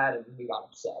on that, and he got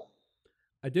upset.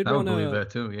 I would believe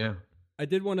that too. Yeah. I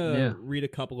did want to read a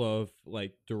couple of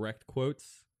like direct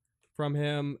quotes from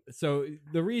him. So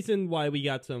the reason why we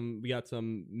got some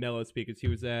Mellow speakers, he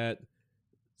was at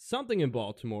something in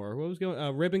Baltimore. What was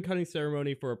going ribbon cutting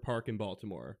ceremony for a park in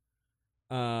Baltimore.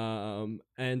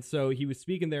 And so he was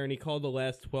speaking there, and he called the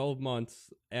last 12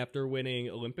 months after winning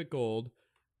Olympic gold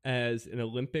as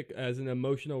an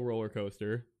emotional roller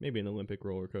coaster, maybe an Olympic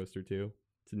roller coaster too.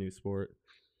 It's a new sport.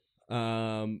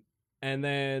 And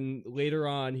then later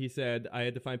on, he said, I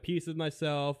had to find peace with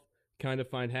myself, kind of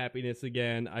find happiness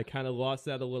again. I kind of lost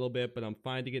that a little bit, but I'm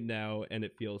finding it now, and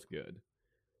it feels good.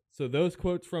 So those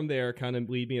quotes from there kind of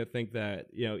lead me to think that,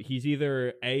 he's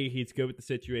either he's good with the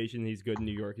situation, he's good in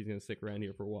New York, he's going to stick around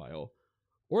here for a while.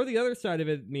 Or the other side of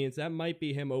it means that might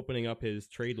be him opening up his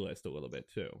trade list a little bit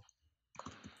too.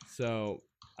 So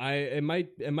it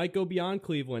might go beyond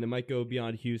Cleveland, it might go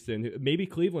beyond Houston. Maybe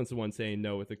Cleveland's the one saying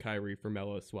no with the Kyrie for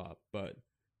Melo swap, but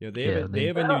they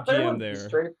have a new GM there.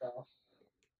 Straight,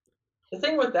 the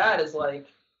thing with that is like,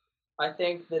 I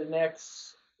think the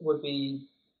Knicks would be.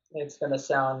 It's going to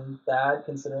sound bad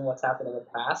considering what's happened in the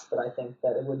past, but I think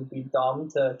that it wouldn't be dumb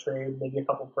to trade maybe a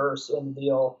couple firsts in the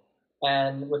deal.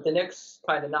 And with the Knicks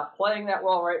kind of not playing that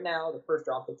well right now, the first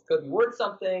round picks could be worth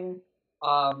something.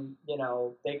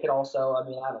 They could also, I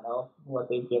don't know what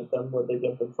they'd give them. Would they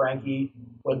give them Frankie?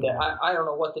 I don't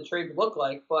know what the trade would look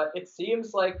like, but it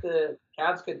seems like the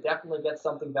Cavs could definitely get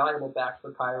something valuable back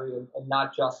for Kyrie and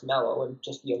not just Melo, and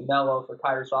just be a Melo for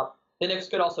Kyrie swap. The Knicks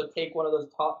could also take one of those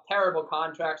terrible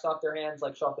contracts off their hands,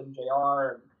 like Shumpert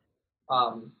Jr.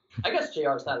 I guess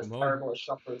Jr. is not as terrible as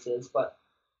Shumpert's is, but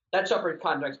that Shumpert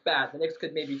contract's bad. The Knicks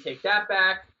could maybe take that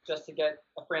back just to get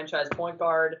a franchise point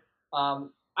guard.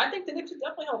 I think the Knicks would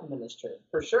definitely help him in this trade,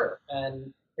 for sure.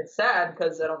 And it's sad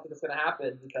because I don't think it's going to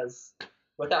happen because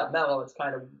without Melo, it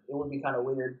would be kind of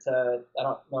weird I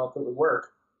don't know if it would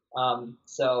work. Kyrie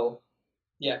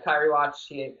watch,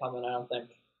 he ain't coming, I don't think.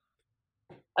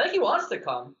 I think he wants to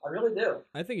come. I really do.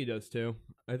 I think he does too.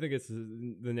 I think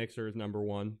the Knicks are his number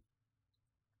one.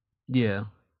 Yeah.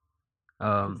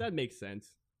 That makes sense.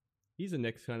 He's a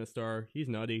Knicks kind of star. He's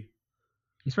nutty.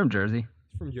 He's from Jersey.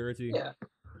 He's from Jersey. Yeah.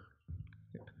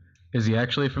 Is he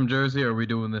actually from Jersey, or are we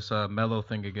doing this mellow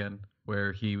thing again,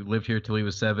 where he lived here till he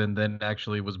was 7, then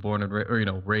actually was born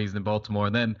and raised in Baltimore,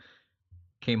 and then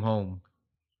came home?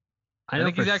 I know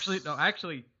think for he's actually,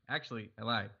 I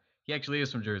lied. He actually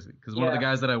is from Jersey because one of the Yeah.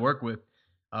 guys that I work with,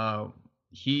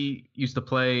 he used to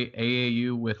play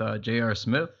AAU with J.R.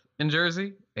 Smith in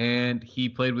Jersey, and he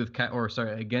played with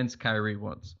against Kyrie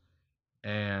once,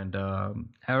 and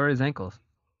How are his ankles?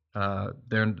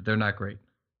 they're not great.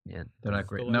 Yeah. They're not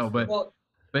great. Still No, has- but Well,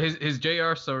 his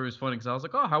JR story was funny because I was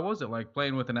like, oh, how was it like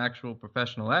playing with an actual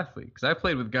professional athlete? Because I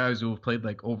played with guys who have played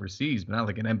like overseas, but not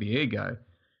like an NBA guy.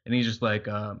 And he's just like,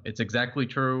 it's exactly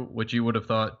true what you would have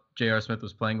thought JR Smith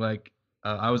was playing like.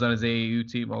 I was on his AAU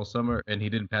team all summer, and he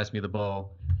didn't pass me the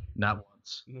ball, not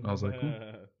once. And I was like,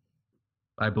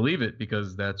 I believe it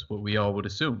because that's what we all would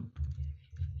assume.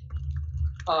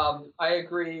 I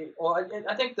agree. Well,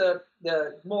 I think the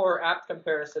more apt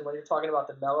comparison when you're talking about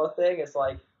the Melo thing is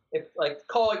like if like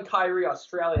calling Kyrie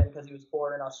Australian because he was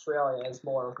born in Australia is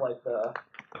more of like the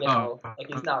like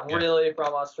he's not yeah. really from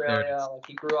There it Australia. is. Like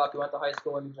he grew up, he went to high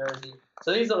school in New Jersey,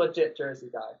 so he's a legit Jersey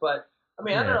guy. But I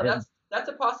mean, I don't know. Yeah, That's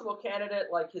a possible candidate.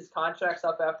 Like his contract's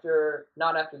up after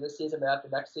not after this season, but after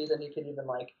next season. He could even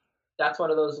like that's one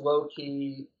of those low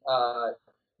key,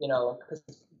 because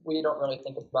we don't really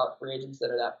think about free agents that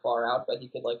are that far out, but he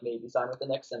could like maybe sign with the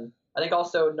Knicks. And I think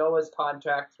also Noah's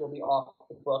contract will be off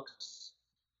the books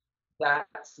that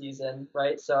season,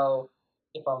 right? So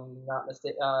if I'm not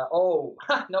mistaken,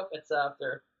 nope, it's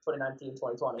after 2019,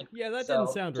 2020. Yeah, that So,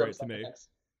 didn't sound right to me.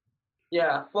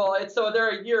 Yeah, well, so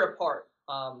they're a year apart.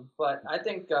 But I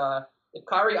think if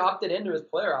Kyrie opted into his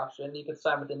player option, he could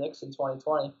sign with the Knicks in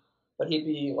 2020. But he'd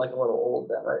be like a little old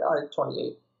then, right?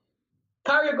 28.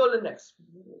 Kyrie will go to the Knicks.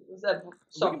 Is that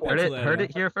some can point? Heard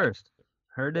it here first.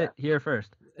 Heard it here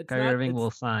first. It's Kyrie not- Irving it's will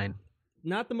sign.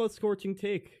 Not the most scorching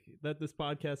take that this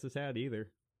podcast has had either.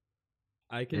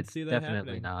 I can It's see that definitely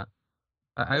happening. not.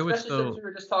 I would Especially still. since we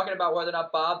were just talking about whether or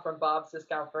not Bob from Bob's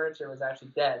Discount Furniture was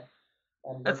actually dead.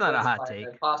 And That's not a replaced hot by take.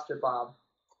 Imposter Bob.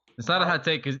 It's not a hot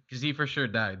take because he for sure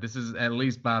died. This is at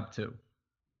least Bob too.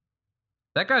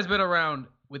 That guy's been around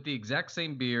with the exact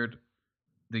same beard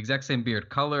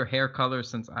color, hair color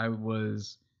since I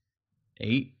was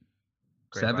 8,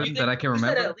 Great 7 Bob. that I can You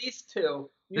remember. said at least 2.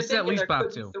 This is at least there Bob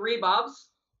could be too. 3 Bobs?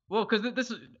 Well, because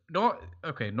this is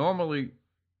okay. Normally,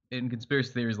 in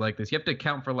conspiracy theories like this, you have to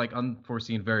account for like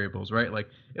unforeseen variables, right? Like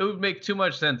it would make too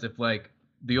much sense if like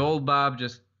the old Bob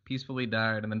just peacefully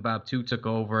died and then Bob 2 took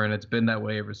over, and it's been that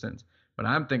way ever since. What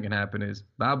I'm thinking happened is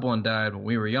Bob 1 died when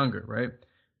we were younger, right?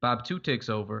 Bob 2 takes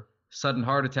over, sudden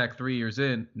heart attack 3 years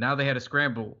in. Now they had to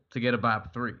scramble to get a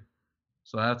Bob 3.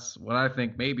 So that's what I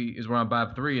think maybe is we're on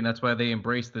Bob 3, and that's why they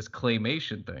embrace this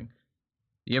claymation thing.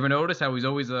 You ever notice how he's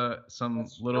always some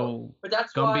That's true. little But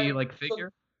that's Gumby why, like so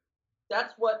figure?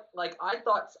 that's what, like, I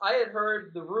thought, I had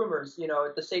heard the rumors,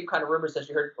 the same kind of rumors that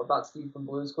you heard about Steve from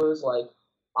Blue's Clues. Like,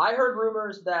 I heard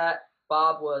rumors that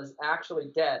Bob was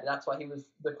actually dead. That's why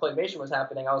the claymation was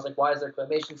happening. I was like, why is there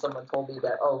claymation? Someone told me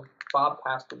that, Bob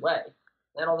passed away.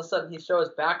 And all of a sudden he shows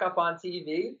back up on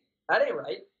TV. That ain't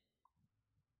right.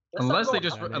 There's Unless they something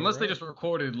just going on. That ain't they right. just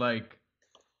recorded like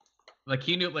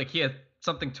he knew like he had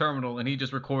something terminal and he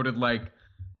just recorded like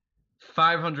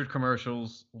 500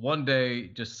 commercials one day,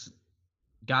 just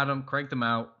got them, cranked them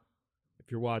out. If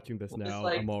you're watching this Just, now,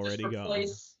 like, I'm already gone.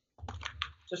 Replace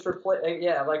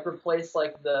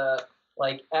like the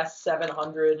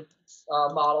S700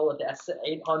 model with the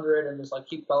S800 and just like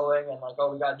keep going and like,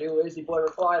 we gotta do Lazy Boy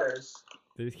recliners.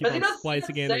 They just keep 'Cause he on doesn't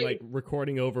splicing in and say- like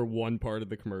recording over one part of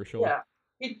the commercial. Yeah.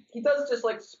 He does just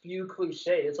like spew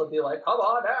cliches. He'll be like, come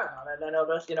on down, and then he'll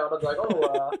just it'll be like,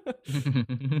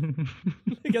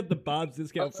 They got the Bob's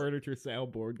Discount Furniture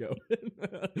soundboard going.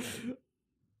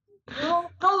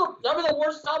 that'd be the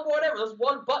worst soundboard ever. There's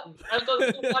one button. And that's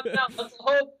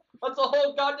the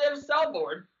whole goddamn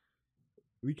soundboard.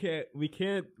 We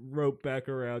can't rope back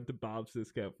around to Bob's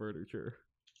Discount Furniture.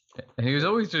 And he was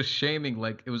always just shaming,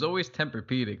 like, it was always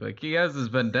Tempur-Pedic. Like, he has this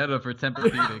vendetta for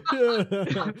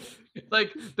Tempur-Pedic.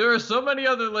 Like, there are so many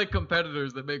other, like,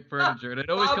 competitors that make furniture, and it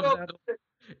always comes down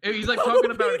to, he's, like,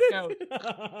 talking about a couch.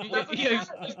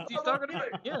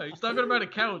 He's talking about a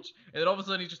couch, and then all of a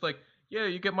sudden he's just like, yeah,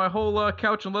 you get my whole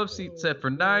couch and love seat set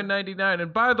for $9.99,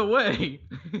 and by the way,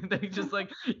 then he's just like,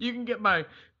 you can get my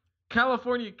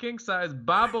California king size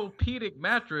Bob-O-Pedic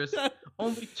mattress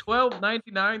only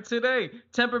 $12.99 today.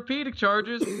 Tempur-Pedic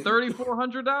charges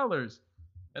 $3,400,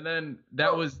 and then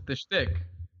that was the shtick.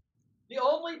 The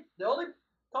only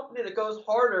company that goes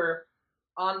harder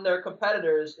on their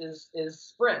competitors is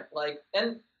Sprint. Like,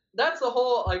 and that's the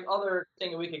whole like other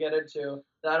thing we could get into.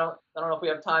 that I don't know if we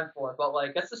have time for. But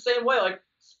like that's the same way. Like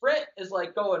Sprint is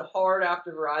like going hard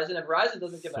after Verizon, and Verizon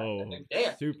doesn't give a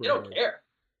damn. super They don't hard. care.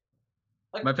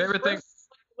 Like My favorite thing. Sprint's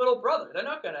like a little brother. They're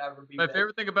not gonna ever be. My big.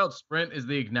 favorite thing about Sprint is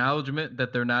the acknowledgement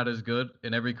that they're not as good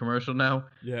in every commercial now.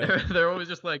 Yeah. They're always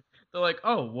just like, they're like,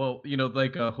 oh, well,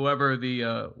 like whoever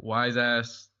the wise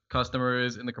ass customer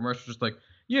is in the commercial, just like,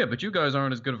 yeah, but you guys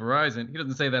aren't as good as Verizon. He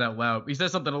doesn't say that out loud. He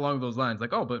says something along those lines,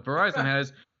 like, oh, but Verizon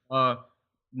has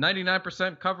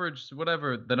 99% coverage,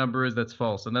 whatever the number is that's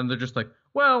false. And then they're just like,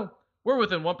 well, we're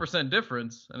within 1%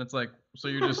 difference. And it's like, so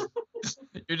you're just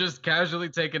you're just casually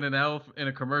taking an L in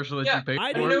a commercial that you paid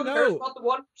I for. didn't Who cares know. about the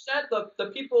 1%? The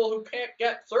people who can't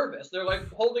get service. They're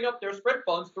like holding up their Sprint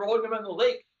phones, throwing them in the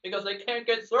lake because they can't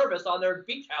get service on their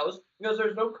beach house because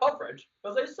there's no coverage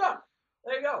because they suck.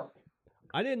 There you go.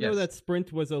 I didn't know Yes. that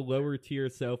Sprint was a lower tier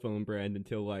cell phone brand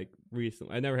until like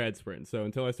recently. I never had Sprint, so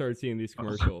until I started seeing these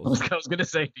commercials. I was gonna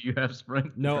say, do you have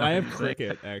Sprint? No, I have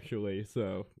Cricket actually.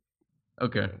 So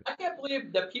Okay. I can't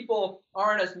believe that people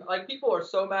aren't as like people are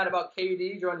so mad about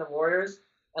KD joining the Warriors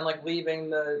and like leaving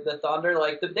the Thunder.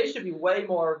 Like they should be way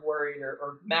more worried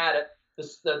or mad at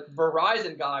the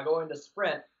Verizon guy going to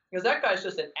Sprint because that guy's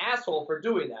just an asshole for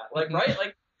doing that. Like right?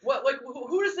 Like what? Like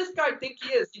who does this guy think he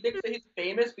is? He thinks that he's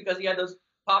famous because he had those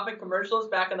popping commercials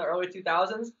back in the early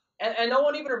 2000s, and no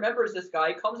one even remembers this guy.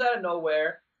 He comes out of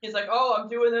nowhere. He's like, oh, I'm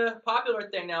doing the popular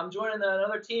thing now. I'm joining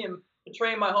another team to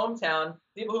train my hometown.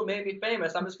 People who made me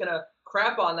famous. I'm just gonna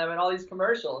crap on them in all these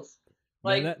commercials.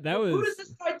 Like, Man, that who was- does this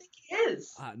guy think he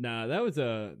is? nah, that was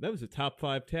a top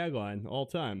 5 tagline all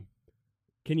time.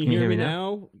 Can you hear me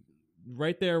now?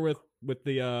 Right there with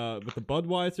the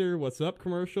Budweiser "What's Up"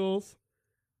 commercials.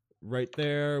 Right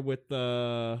there with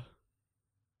the.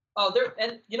 Oh, there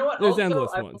and you know what? There's also,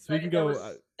 endless I- ones. We can go.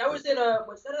 That was in a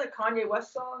was that in a Kanye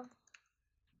West song?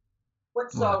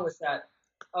 What song was that?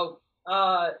 Oh,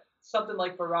 something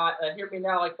like Verizon. Hear Me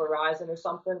Now, like Verizon or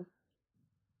something.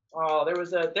 Oh,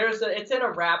 there's a. It's in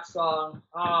a rap song.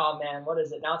 Oh man, what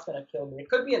is it? Now it's gonna kill me. It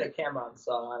could be in a Cameron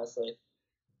song, honestly.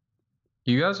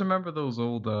 Do you guys remember those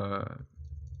old oh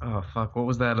fuck, what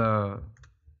was that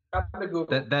I'm gonna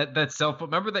Google. that cell phone,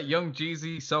 remember that Young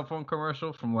Jeezy cell phone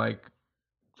commercial from like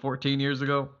 14 years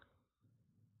ago?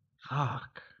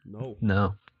 Fuck. No,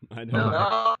 No. I don't. No.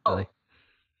 know. No. Really.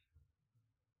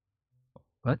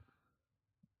 What?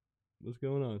 What's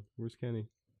going on? Where's Kenny?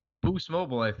 Boost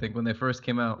Mobile, I think, when they first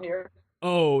came out. Here.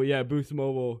 Oh yeah, Boost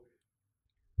Mobile.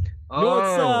 Oh,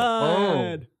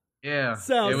 Northside. yeah.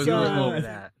 South it was side. Boost Remember Mobile.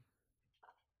 that.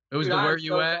 It was Dude, the I'm Where You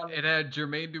so At. funny. It had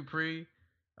Jermaine Dupri,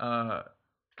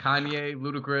 Kanye,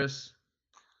 Ludacris.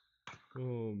 Oh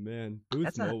man, Boost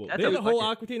That's a- Mobile. that's They had a a whole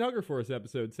bucket. Aqua Teen Hunger Force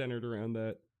episode centered around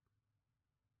that.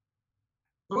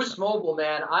 Boost Mobile,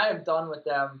 man, I am done with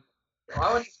them.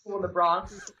 I went to school in the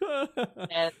Bronx,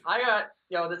 and I got,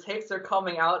 the tapes are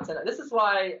coming out tonight. This is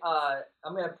why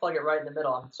I'm going to plug it right in the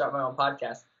middle and start my own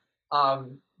podcast.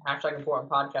 Hashtag important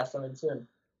podcast coming soon.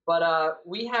 But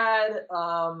we had,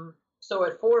 so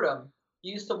at Fordham,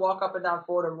 you used to walk up and down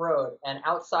Fordham Road, and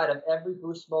outside of every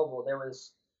Boost Mobile, there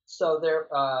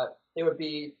would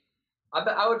be,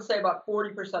 I would say about 40%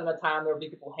 of the time there would be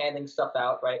people handing stuff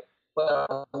out, right? But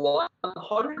 100%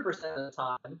 of the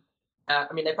time,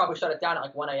 they probably shut it down at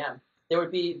like 1 a.m. There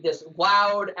would be this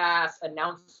loud ass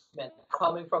announcement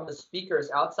coming from the speakers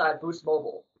outside Boost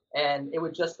Mobile, and it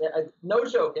would just no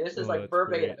joke, and this is Oh, like that's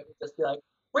verbatim. great. It would just be like,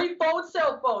 free phone,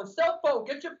 cell phone,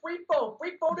 get your free phone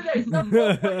today, cell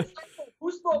phone,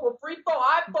 Boost Mobile, free phone,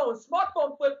 iPhone,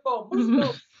 smartphone, flip phone, Boost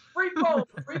Mobile, free phone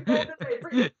today,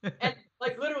 free. And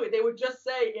like literally, they would just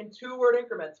say in 2-word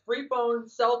increments, free phone,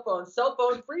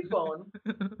 free phone.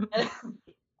 And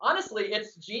honestly,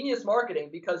 it's genius marketing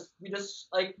because we just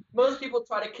like most people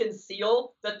try to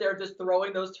conceal that they're just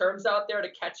throwing those terms out there to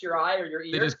catch your eye or your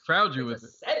ear. They just crowd you They with it.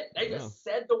 just said it. They Yeah. just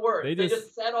said the word. They They just-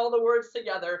 just said all the words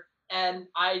together. And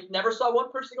I never saw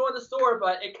one person go in the store,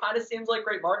 but it kind of seems like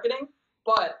great marketing.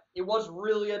 But it was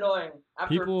really annoying.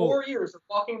 After People- 4 years of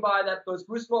walking by those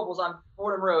Boost Mobiles on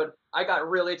Fordham Road, I got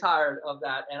really tired of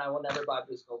that, and I will never buy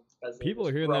Boost Mobiles because it People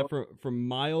was are hearing that gross. from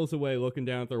miles away, looking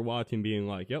down at their watch and being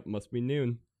like, "Yep, must be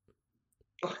noon."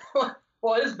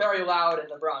 Well, it is very loud in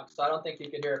the Bronx, so I don't think you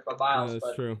could hear it for miles.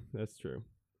 That's true. That's true.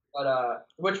 But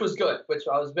which was good, which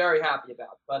I was very happy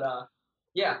about. But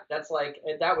yeah, that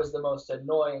was the most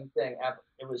annoying thing ever.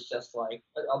 It was just like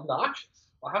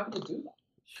obnoxious. Well, how could you do that?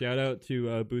 Shout out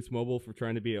to Boost Mobile for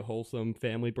trying to be a wholesome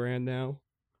family brand now.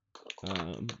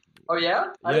 Oh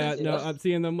yeah? I Yeah, didn't see no, this. I'm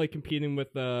seeing them like competing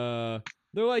with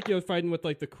they're like fighting with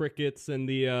like the Crickets and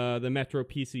the Metro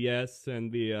PCS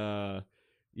and the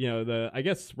I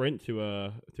guess Sprint to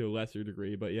a lesser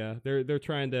degree, but yeah, they're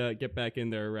trying to get back in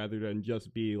there rather than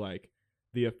just be like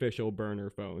the official burner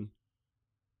phone.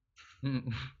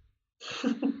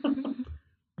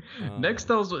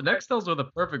 Nextels were the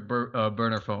perfect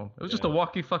burner phone. It was just a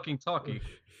walkie-fucking-talkie.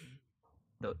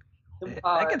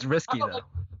 That gets risky though.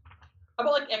 How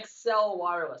about like Excel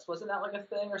Wireless? Wasn't that like a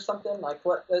thing or something? Like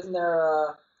what? Isn't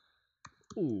there?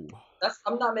 Ooh.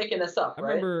 I'm not making this up, I right?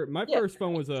 remember my first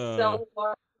phone was Excel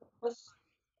Wireless.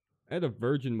 I had a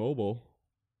Virgin Mobile.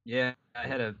 Yeah, I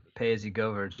had a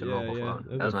pay-as-you-go Virgin Mobile phone.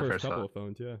 That was my first couple phone. of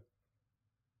phones, yeah.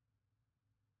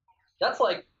 That's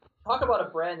like, talk about a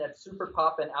brand that's super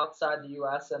popping outside the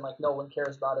U.S. and like no one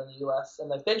cares about it in the U.S. And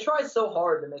like they try so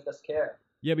hard to make us care.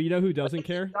 Yeah, but you know who doesn't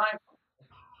care?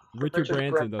 Richard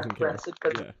Branson doesn't care.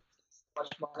 Yeah.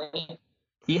 Much money.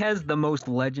 He has the most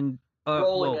one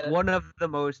of the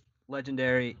most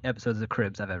legendary episodes of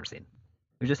Cribs I've ever seen.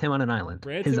 It was just him on an island.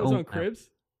 Branson was on Cribs?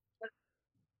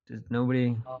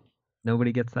 Nobody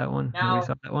gets that one? Nobody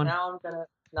saw that one? Now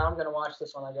I'm gonna watch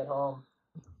this when I get home.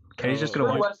 Kenny's just gonna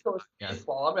watch West Coast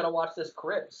baseball. I'm gonna watch this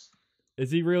Cribs. Is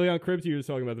he really on Cribs? Or you were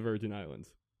talking about the Virgin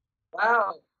Islands?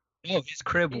 Wow. Oh, his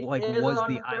crib was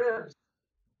the island.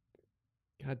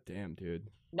 God damn, dude.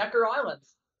 Necker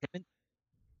Islands.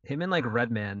 Him and like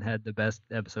Redman had the best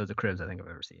episodes of Cribs I think I've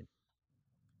ever seen.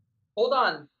 Hold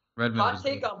on. Redman Hot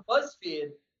take on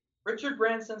BuzzFeed. Richard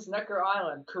Branson's Necker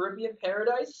Island, Caribbean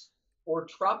Paradise or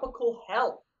Tropical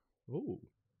Hell? Ooh.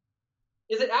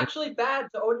 Is it actually bad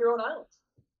to own your own island?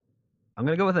 I'm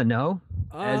gonna go with a no.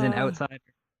 As an outside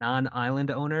non-island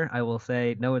owner, I will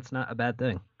say no. It's not a bad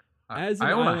thing. I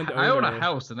own a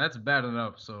house, and that's bad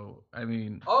enough. So I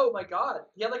mean. Oh my God!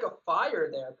 He had like a fire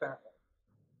there apparently.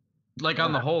 Like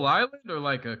on the whole island, or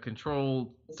like a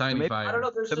controlled tiny fire? I don't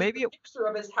know. There's just a picture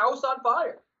of his house on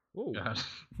fire. Oh. God.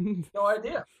 No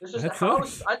idea. There's just That a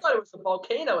house. sucks. I thought it was a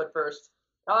volcano at first.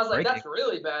 I was like, Breaking. that's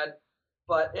really bad.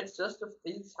 But it's just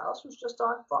his house was just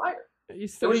on fire. You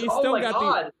still Oh my got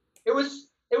God! It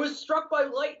was struck by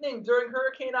lightning during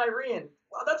Hurricane Irene.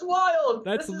 Wow, that's wild.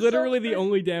 That's This is literally so the crazy.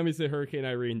 only damage that Hurricane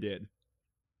Irene did.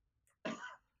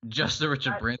 Just the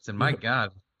Richard Branson. My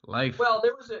God, life. Well,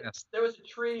 there was a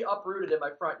tree uprooted in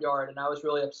my front yard, and I was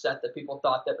really upset that people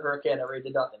thought that Hurricane Irene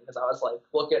did nothing because I was like,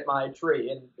 look at my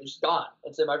tree, and it's gone.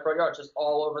 It's in my front yard, it's just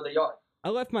all over the yard. I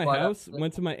left my house,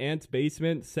 went to my aunt's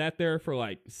basement, sat there for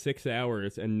like 6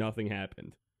 hours, and nothing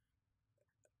happened.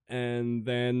 And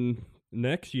then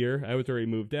next year, I was already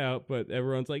moved out, but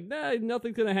everyone's like, nah,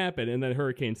 nothing's going to happen. And then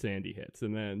Hurricane Sandy hits,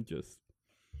 and then just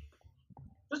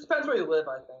depends where you live,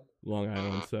 I think. Long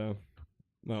Island, so.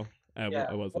 Well, I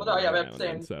wasn't Well, no, yeah, on Long I'm saying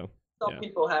Island, so. Some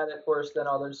people had it worse than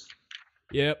others.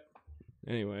 Yep.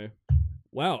 Anyway.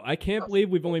 Wow, I can't believe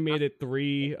we've only made it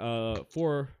 3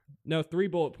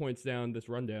 bullet points down this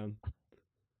rundown.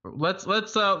 Let's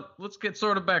get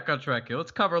sort of back on track here.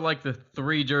 Let's cover like the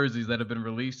 3 jerseys that have been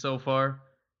released so far,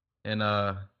 and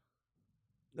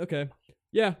Okay,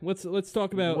 yeah. Let's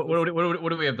talk about what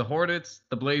do we have? The Hornets,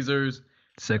 the Blazers,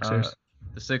 Sixers,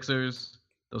 the Sixers,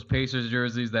 those Pacers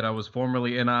jerseys that I was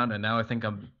formerly in on, and now I think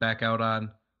I'm back out on.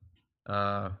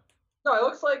 No, it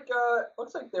looks like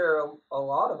there are a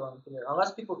lot of them here.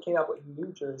 Unless people came up with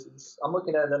new jerseys. I'm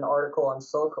looking at an article on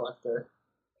Soul Collector.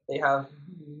 They have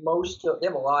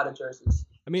a lot of jerseys.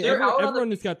 I mean, So everyone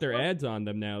who's got their ads on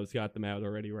them now has got them out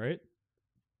already, right?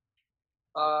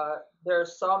 There are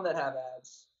some that have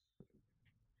ads.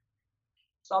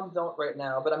 Some don't right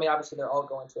now, but I mean, obviously they're all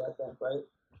going to, I think, right?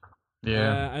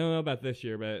 Yeah. I don't know about this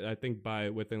year, but I think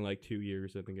within like 2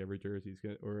 years, I think every jersey's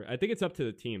gonna, or I think it's up to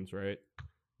the teams, right?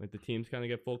 Like the teams kind of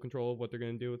get full control of what they're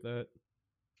gonna do with that.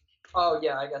 Oh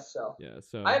yeah, I guess so. Yeah.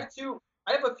 So I have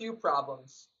a few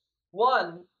problems.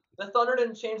 One, the Thunder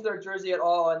didn't change their jersey at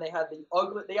all, and they have the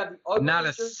ugly. Not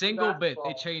a single bit.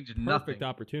 They changed nothing. Perfect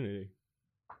opportunity.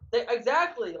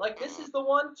 Exactly. Like this is the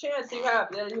one chance you have.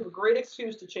 You have a great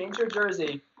excuse to change your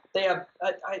jersey. They have.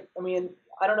 I mean,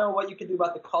 I don't know what you can do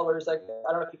about the colors. Like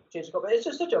I don't know if you can change the color, but it's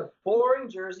just such a boring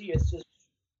jersey. It's just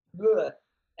good,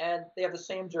 and they have the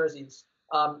same jerseys.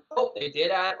 They did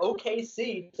add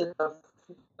OKC to the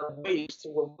waste.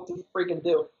 What do you freaking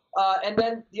do? And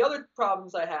then the other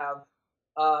problems I have,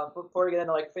 before we get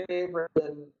into like favorites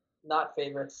and not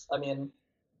favorites, I mean,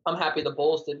 I'm happy the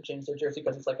Bulls didn't change their jersey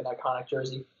because it's like an iconic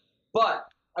jersey. But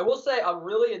I will say I'm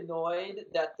really annoyed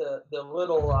that the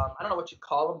little, I don't know what you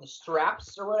call them, the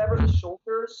straps or whatever, the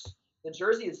shoulders, the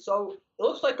jersey is so, it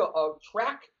looks like a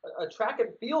track and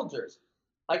field jersey.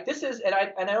 Like this is, and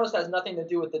I know this has nothing to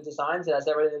do with the designs, it has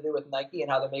everything to do with Nike and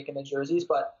how they're making the jerseys,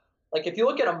 but like if you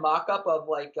look at a mock-up of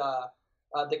like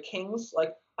the Kings,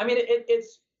 like, I mean,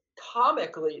 it's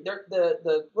comically,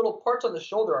 the little parts on the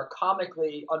shoulder are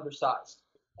comically undersized,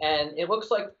 and it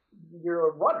looks like you're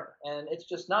a runner, and it's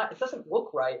just not. It doesn't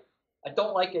look right. I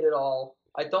don't like it at all.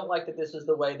 I don't like that this is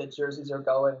the way that jerseys are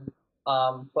going.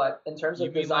 But in terms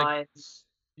of designs,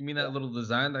 you mean that little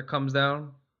design that comes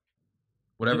down,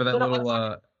 whatever that No,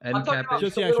 little end cap is?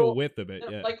 Just the actual width of it,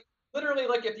 yeah. like literally,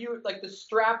 like if you like the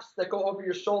straps that go over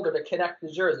your shoulder to connect the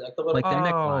jersey, like the little Like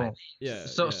the neckline. Yeah.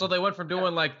 So they went from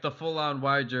doing like the full-on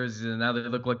wide jerseys, and now they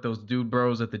look like those dude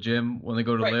bros at the gym when they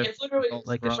go to right. lift. It's literally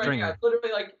Like the right, stringer. yeah, it's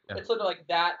literally like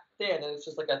that thin, and it's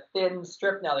just like a thin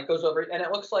strip now that goes over, and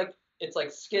it looks like it's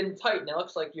like skin tight, and it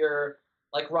looks like you're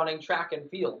like running track and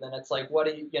field, and it's like, what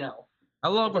do you know? How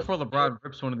long before LeBron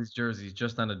rips one of these jerseys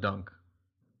just on a dunk?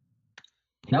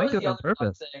 He That might was do the it on other fun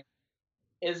purpose. thing.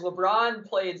 Is LeBron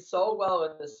played so well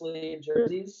in the sleeve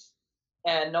jerseys,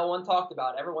 and no one talked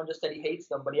about it. Everyone just said he hates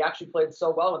them, but he actually played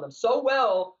so well in them. So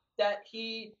well that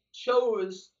he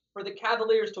chose for the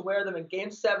Cavaliers to wear them in Game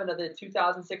 7 of the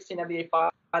 2016 NBA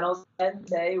Finals, and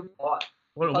they won.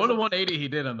 What a 180 he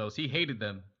did on those. He hated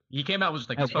them. He came out with just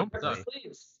like Yeah, pumped up.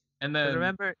 Sleeves. And But then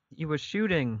remember, he was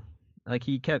shooting, like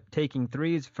he kept taking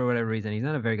threes for whatever reason. He's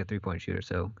not a very good 3-point shooter,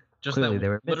 so just clearly that, they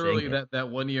were literally missing. that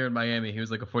 1 year in Miami, he was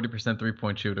like a 40%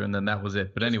 3-point shooter, and then that was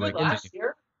it. But anyway, Last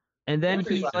year, And then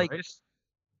Injuries he last like, right?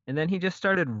 and then he just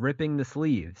started ripping the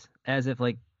sleeves as if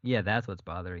like, yeah, that's what's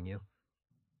bothering you.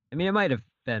 I mean, it might have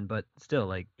been, but still,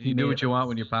 like you do what you want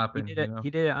when you're He popping. did You it. know? He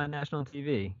did it on national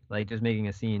TV, like just making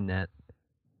a scene that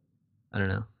I don't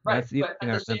know. right? That's the But thing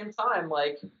at I the same time,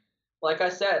 like I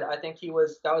said, I think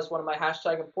that was one of my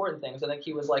hashtag important things. I think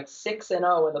he was like 6-0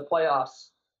 in the playoffs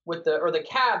the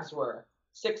Cavs were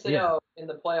 6-0 in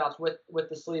the playoffs with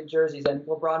the sleeve jerseys, and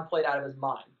LeBron played out of his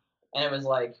mind, and it was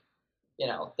like,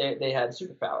 they had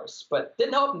superpowers, but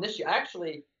didn't help him this year. I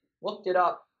actually looked it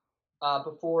up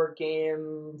before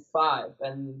Game 5,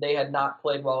 and they had not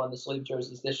played well in the sleeve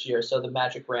jerseys this year, so the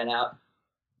magic ran out.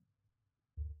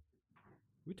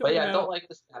 But yeah, I don't like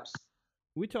the snaps.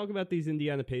 We talk about these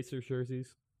Indiana Pacers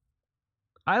jerseys.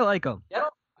 I like them. Yeah,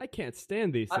 I can't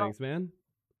stand these things, man.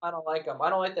 I don't like them. I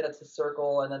don't like that it's a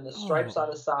circle and then the stripes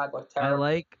on the side look terrible. I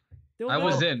like. I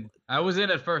was in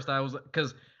at first.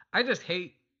 Because I just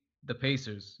hate the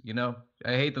Pacers.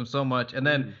 I hate them so much. And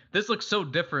then this looks so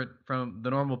different from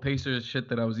the normal Pacers shit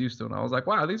that I was used to. And I was like,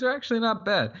 wow, these are actually not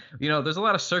bad. There's a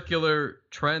lot of circular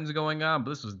trends going on,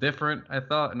 but this was different, I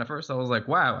thought. And at first I was like,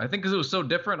 wow. I think because it was so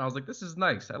different, I was like, this is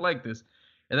nice. I like this.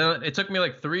 And then it took me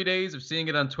like 3 days of seeing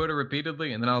it on Twitter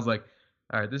repeatedly. And then I was like,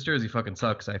 all right, this jersey fucking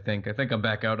sucks, I think. I think I'm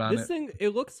back out on this thing,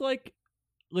 it looks like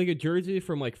a jersey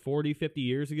from like 40, 50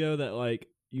 years ago that like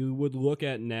you would look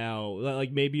at now.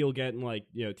 Like maybe you'll get in like,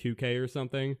 2K or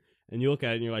something, and you look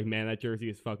at it and you're like, man, that jersey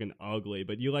is fucking ugly.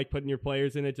 But you like putting your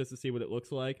players in it just to see what it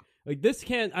looks like. Like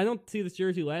I don't see this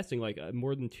jersey lasting like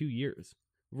more than 2 years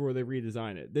before they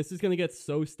redesign it. This is going to get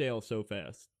so stale so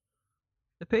fast.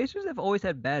 The Pacers have always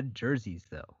had bad jerseys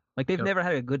though. Like they've never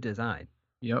had a good design.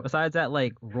 Yep. Besides that,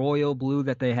 like royal blue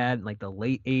that they had in like the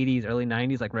late '80s, early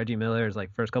 '90s, like Reggie Miller's like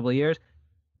first couple of years,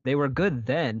 they were good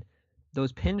then.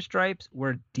 Those pinstripes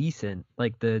were decent,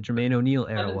 like the Jermaine O'Neal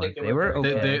era was. They were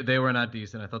okay. They were not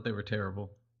decent. I thought they were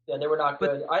terrible. Yeah, they were not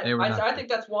good. I think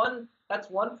that's one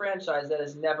franchise that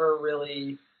has never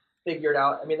really figured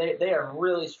out. I mean, they are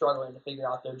really struggling to figure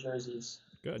out their jerseys.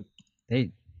 Good.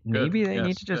 Maybe they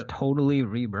need to just totally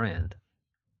rebrand.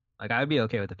 Like I'd be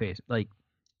okay with the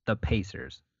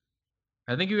Pacers.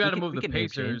 I think you got to move the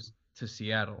Pacers to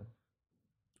Seattle.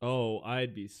 Oh,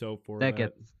 I'd be so for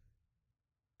that.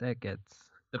 That gets.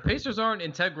 The Pacers aren't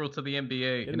integral to the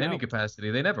NBA in any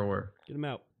capacity. They never were. Get them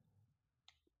out.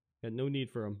 Got no need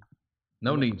for them.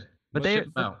 No need. But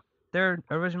their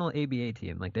original ABA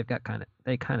team, like they kind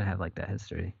of have like that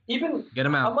history. Even get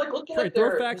them out. I'm like looking at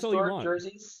their historic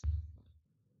jerseys.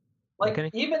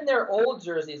 Like even their old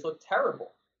jerseys look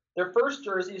terrible. Their first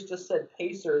jerseys just said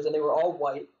Pacers, and they were all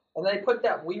white. And they put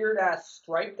that weird-ass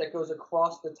stripe that goes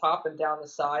across the top and down the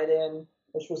side in,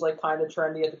 which was like kind of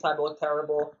trendy at the time. It looked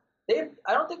terrible.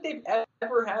 I don't think they've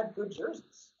ever had good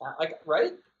jerseys.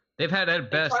 Right? They've had at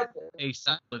best a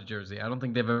solid jersey. I don't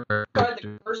think they've ever tried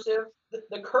the cursive.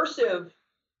 The cursive,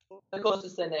 the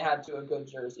closest thing they had to a good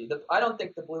jersey. I don't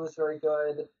think the blue is very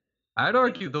good. I'd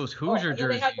argue those Hoosier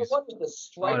jerseys. They had the one with the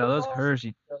stripe. Oh no, those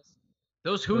Hershey.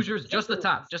 Those Hoosiers, just the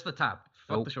top.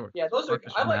 Fuck the shorts. Yeah, those are.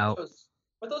 I like those,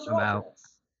 but those are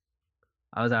alternates.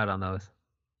 I was out on those.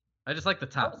 I just like the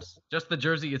tops, just the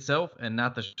jersey itself, and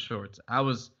not the shorts.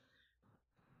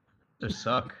 They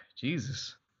suck.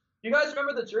 Jesus. You guys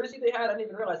remember the jersey they had? I didn't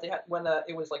even realize they had when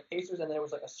it was like Pacers and there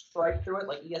was like a stripe through it,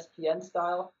 like ESPN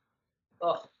style.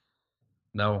 Ugh.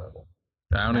 No.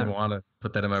 I don't even want to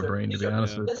put that in my brain, to be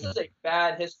honest with This you. is a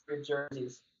bad history of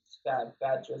jerseys. It's bad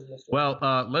jersey history. Well,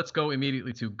 let's go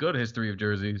immediately to good history of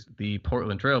jerseys. The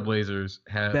Portland Trailblazers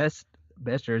have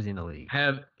Best jersey in the league.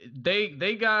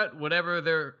 They got whatever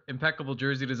their impeccable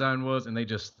jersey design was, and they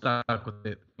just stuck with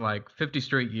it like 50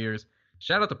 straight years.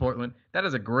 Shout out to Portland. That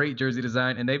is a great jersey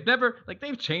design, and they've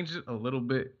changed it a little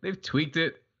bit. They've tweaked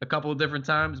it a couple of different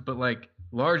times, but like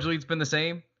largely it's been the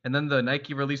same. And then the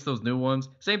Nike released those new ones.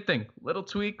 Same thing, little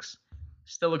tweaks.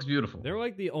 Still looks beautiful. They're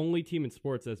like the only team in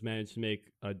sports that's managed to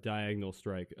make a diagonal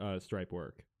stripe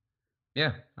work.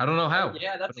 Yeah, I don't know how.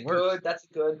 Yeah, that's a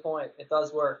good point. It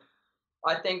does work.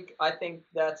 I think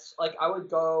that's like I would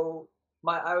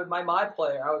play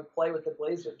with the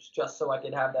Blazers just so I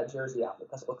could have that jersey out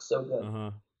because it looks so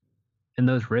good. And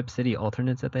those Rip City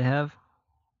alternates that they have.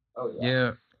 Oh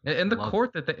yeah. Yeah, and the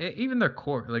court even their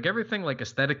court, like everything, like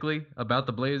aesthetically about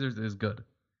the Blazers is good.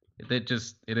 It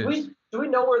is. Do we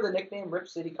know where the nickname Rip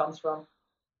City comes from?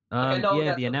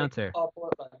 The announcer.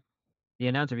 The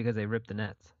announcer, because they ripped the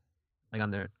nets, like on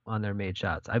their made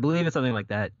shots. I believe it's something like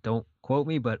that. Don't quote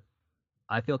me, but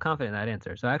I feel confident in that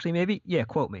answer. So actually, maybe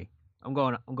quote me. I'm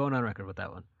going on record with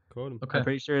that one. Quote him. Okay. I'm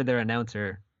pretty sure their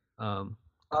announcer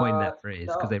coined that phrase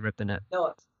because they ripped the net.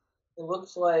 No, it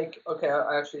looks like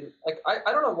I actually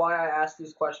I don't know why I asked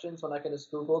these questions when I can just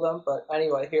Google them, but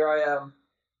anyway, here I am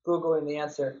Googling the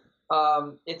answer.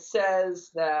 It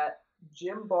says that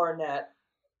Jim Barnett,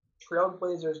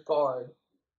 Trailblazers guard,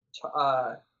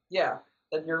 that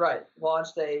you're right,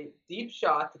 launched a deep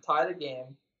shot to tie the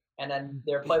game, and then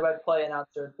their play-by-play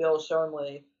announcer, Bill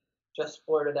Schoenley, just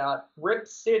blurted out, Rip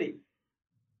City.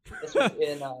 This was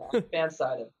in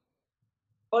FanSided.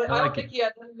 But I don't think he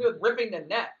had nothing to do with ripping the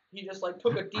net. He just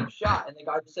took a deep shot, and the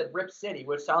guy just said Rip City,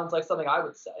 which sounds like something I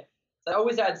would say. So I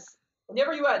always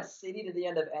whenever you add city to the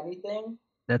end of anything,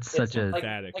 that's such a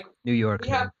New York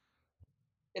thing.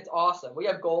 It's awesome. We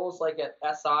have goals at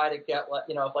SI to get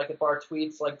if our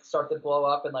tweets start to blow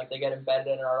up and they get embedded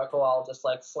in an article, I'll just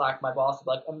slack my boss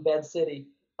and embed city.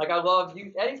 I love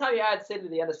you. Anytime you add city to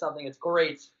the end of something, it's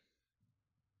great.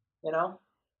 You know.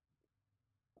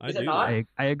 Is it not?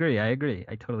 I agree. I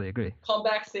totally agree.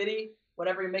 Comeback city.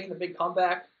 Whenever you're making a big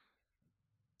comeback,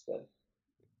 it's good.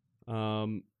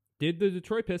 Did the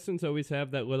Detroit Pistons always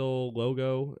have that little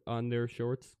logo on their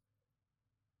shorts?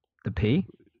 The P?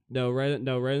 No, right in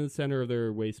the center of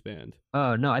their waistband.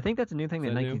 Oh no, I think that's a new thing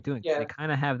that Nike's doing. Yeah. They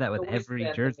kind of have that with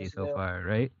every jersey so far,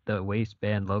 right? The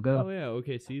waistband logo. Oh yeah,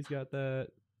 OKC's got that.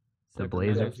 The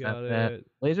Blazers got that.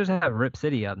 Blazers have Rip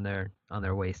City on their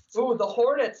waists. Ooh, the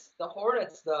Hornets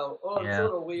though. Oh, it's a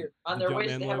little weird. On their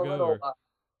waist they have a little.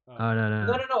 No.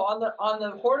 On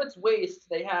the Hornets waist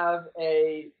they have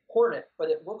a hornet, but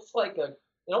it almost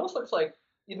looks like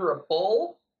either a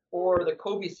bull or the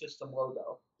Kobe system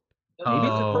logo. Maybe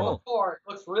it's a bull.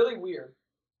 It looks really weird.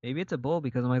 Maybe it's a bull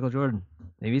because of Michael Jordan.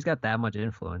 Maybe he's got that much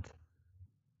influence.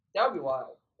 That would be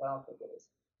wild. But I don't think it is.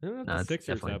 The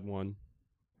Sixers have one.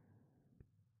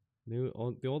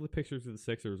 All the pictures of the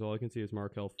Sixers, all I can see is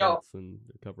Markelle Fultz, and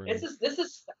they're covering. This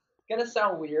is gonna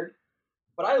sound weird,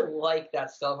 but I like that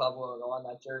StubHub logo on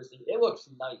that jersey. It looks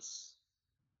nice.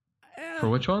 For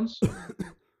which ones?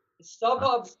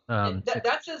 StubHub's. I think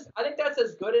that's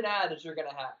as good an ad as you're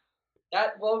gonna have.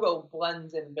 That logo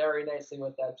blends in very nicely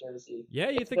with that jersey. Yeah,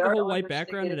 you think the whole white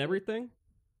background and everything?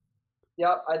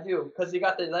 Yep, I do, because you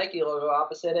got the Nike logo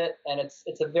opposite it, and it's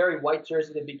a very white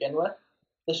jersey to begin with.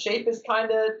 The shape is kind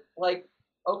of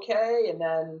okay, and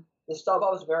then the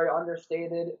StubHub is very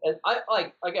understated. And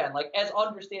I as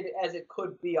understated as it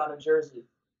could be on a jersey.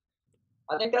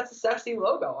 I think that's a sexy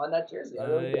logo on that jersey. I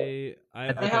really do. I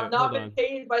have not been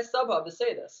paid by StubHub to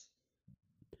say this.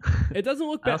 It doesn't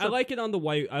look bad. I like it on the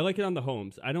white. I like it on the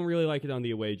homes. I don't really like it on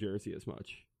the away jersey as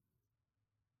much.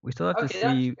 We still have to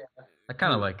see. I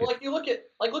kind of like it. You look at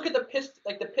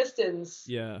the Pistons.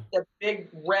 Yeah. The big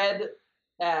red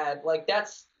ad,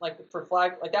 that's for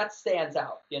flag, that stands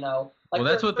out. Well,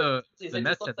 that's what the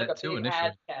Nets had that too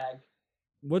initially.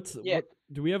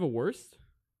 Do we have a worst?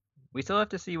 We still have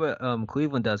to see what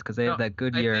Cleveland does because they have that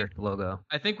Goodyear logo.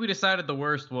 I think we decided the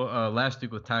worst last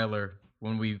week with Tyler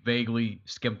when we vaguely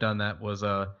skipped on that was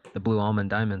the blue almond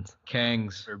diamonds.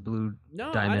 Kang's or blue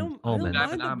diamond I don't almonds.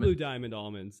 mind the blue diamond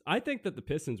almonds. I think that the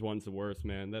Pistons one's the worst,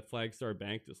 man. That Flagstar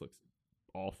Bank just looks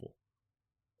awful.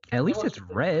 At least it's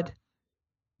red.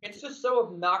 It's just so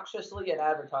obnoxiously an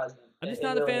advertisement. I'm just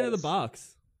not a fan of the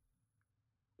box.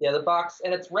 Yeah, the box,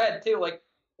 and it's red too.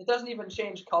 It doesn't even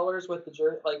change colors with the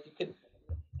jersey. I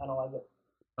don't like it.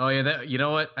 Oh yeah, you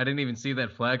know what? I didn't even see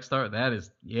that Flagstar.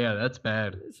 That's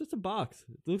bad. It's just a box.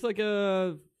 It looks like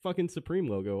a fucking Supreme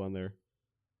logo on there.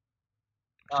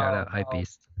 Shout out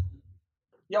Hypebeast.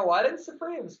 Yo, why didn't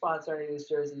Supreme sponsor any of these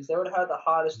jerseys? They would have had the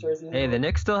hottest jerseys. Hey, the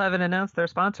Knicks still haven't announced their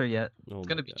sponsor yet. Oh It's my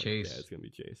gonna be God. Chase. Yeah, it's gonna be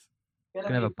Chase. It's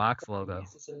gonna have a box logo.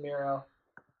 Jesus and Miro.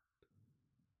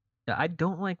 Yeah, I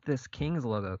don't like this Kings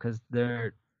logo because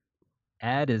their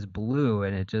ad is blue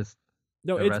and it just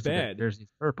No, the it's rest of their bad. jersey's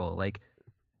purple. Like,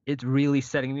 it's really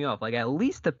setting me off. Like, at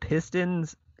least the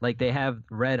Pistons, like, they have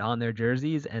red on their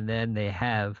jerseys and then they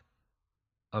have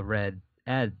a red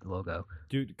ad logo.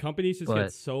 Dude, companies just But-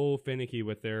 get so finicky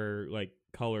with their like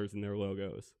colors and their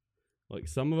logos. Like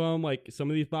some of them, like some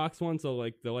of these box ones, they'll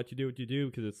let you do what you do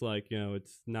because it's like, you know,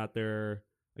 it's not their,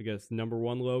 I guess, number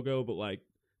one logo, but like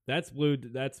that's Blue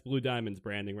Diamond's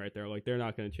branding right there. Like they're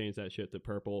not going to change that shit to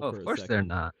purple. Oh, for of a course second. they're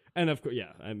not. And of course,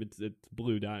 yeah, I mean, it's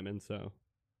Blue Diamond, so.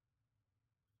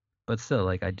 But still,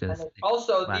 like, I And just... then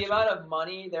also, flashy. the amount of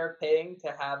money they're paying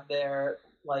to have their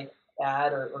like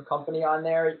ad or company on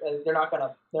there, they're not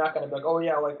gonna be like, oh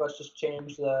yeah, like let's just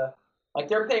change the. Like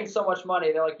they're paying so much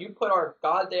money, they're like, you put our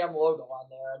goddamn logo on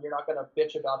there, and you're not gonna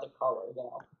bitch about the color, you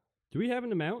know. Do we have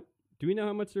an amount? Do we know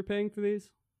how much they're paying for these?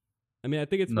 I mean, I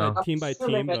think it's No. by team by I'm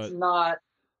assuming team, it's but not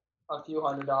a few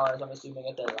 $100s. I'm assuming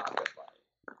it's a lot of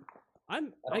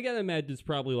money. I gotta imagine it's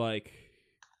probably like,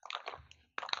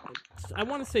 I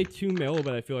want to say $2 million,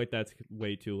 but I feel like that's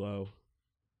way too low.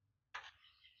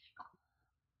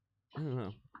 I don't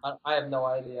know. I have no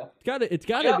idea. It's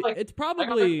gotta got, be, like- it's I got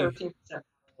probably, like 13%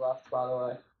 left, by the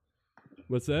way.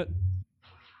 what's that?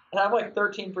 I have like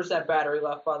 13% battery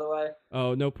left, by the way.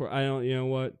 Oh, no, I don't, you know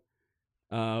what?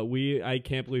 I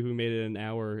can't believe we made it an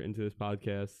hour into this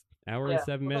podcast. Hour and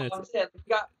 7 well, minutes. I'm saying,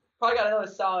 probably got another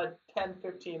solid 10,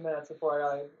 15 minutes before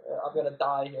I'm gonna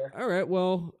die here. All right,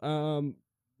 well,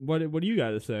 what do you got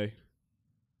to say?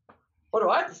 What do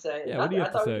I have to say? Yeah, what do you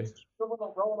have to I thought we say? just keep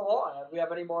rolling along. Do we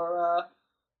have any more?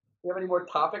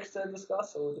 Topics to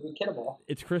discuss, or did we kid them all?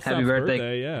 It's Kristaps' Happy birthday.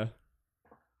 birthday, yeah.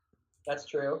 That's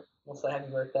true. We'll say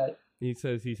happy birthday. He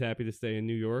says he's happy to stay in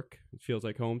New York. It feels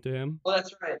like home to him. Oh,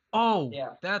 that's right. Oh, Yeah.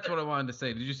 that's what I wanted to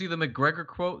say. Did you see the McGregor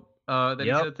quote that he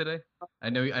Yep. said today?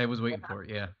 I know I was waiting for it.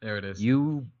 Yeah, there it is.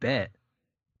 You bet.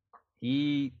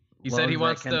 He Said he loves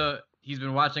wants that to. He's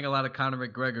been watching a lot of Conor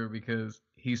McGregor because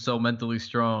he's so mentally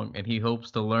strong, and he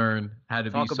hopes to learn how to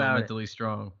Talk be so about it. mentally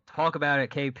strong. Talk about it,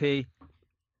 KP.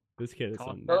 This kid is Talk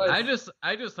something. about it.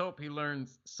 I just hope he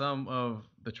learns some of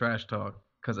the trash talk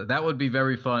because that would be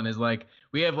very fun. Is like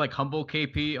we have like humble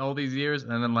KP all these years,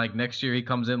 and then like next year he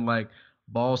comes in like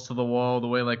balls to the wall the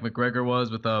way like McGregor was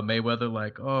with Mayweather.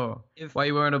 Like, oh, why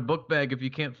you wearing a book bag if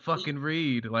you can't fucking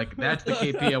read? Like that's the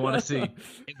KP I want to see.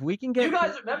 If we can get You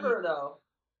guys remember though?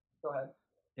 Go ahead.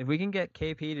 if we can get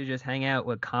KP to just hang out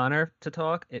with Connor to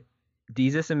talk,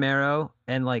 Jesus and Mero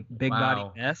and like Big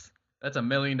Wow. Body S, That's $1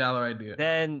 million idea.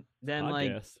 then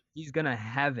like Podcast. he's gonna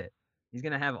have it. He's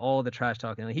gonna have all the trash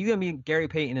talking. Like, he's gonna be Gary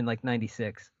Payton in like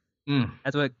 '96. Mm.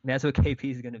 That's what KP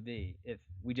is gonna be if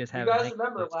we just have. You guys 96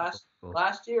 remember people.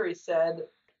 last year he said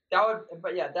that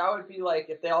would be like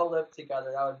if they all lived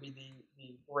together, that would be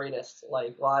the greatest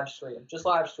like live stream. Just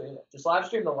live stream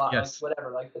the live, Yes. like,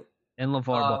 whatever, like the And LeVar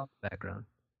Ball in the background.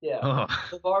 yeah. Oh,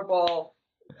 LeVar Ball,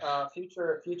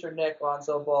 future Nick,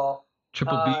 Lonzo Ball.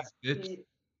 triple B's, bitch. He-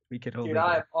 We could only. Dude,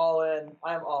 I am all in.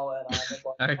 I am all in on LeVar.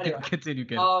 All right, Anyway, continue,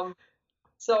 Ken.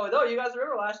 so no, you guys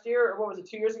remember last year, or what was it,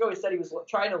 2 years ago? He said he was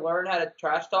trying to learn how to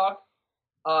trash talk.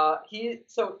 I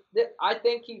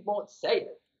think he won't say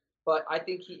it, but I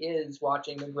think he is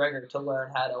watching McGregor to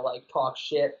learn how to like talk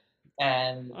shit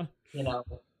and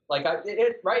like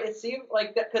it seemed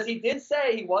like that because he did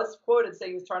say he was quoted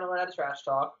saying he's trying to learn how to trash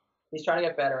talk. He's trying to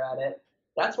get better at it.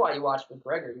 That's why you watch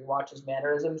McGregor. You watch his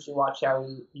mannerisms. You watch how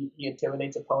he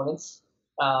intimidates opponents.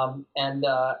 And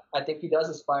I think he does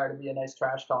aspire to be a nice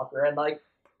trash talker. And like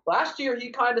last year, he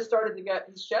kind of started to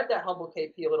he shed that humble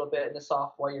KP a little bit in the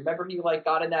sophomore year. Remember he like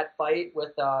got in that fight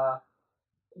with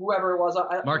whoever it was.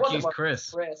 Marquise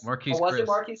Chris. Marquise was Chris. it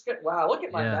Marquise Chris? Wow, look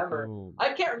at my Yeah. memory. Oh.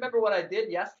 I can't remember what I did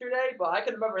yesterday, but I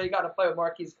can remember he got in a fight with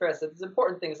Marquise Chris. It's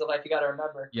important things in life you got to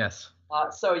remember. Yes.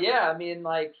 So yeah, I mean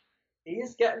like.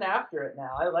 He's getting after it now.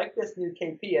 I like this new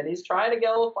KP, and he's trying to get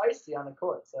a little feisty on the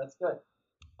court, so it's good.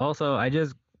 Also,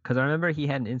 because I remember he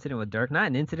had an incident with Dirk. Not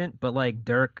an incident, but like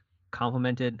Dirk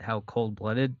complimented how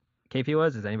cold-blooded KP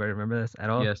was. Does anybody remember this at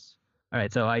all? Yes. All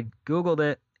right, so I Googled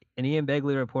it. An Ian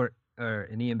Begley report or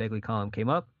an Ian Begley column came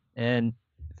up and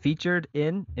featured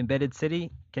in Embedded City,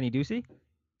 Kenny Ducey.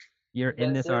 You're in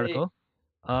Embedded this City. article.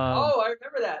 Oh, I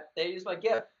remember that. They used my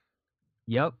GIF.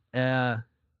 Yep.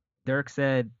 Dirk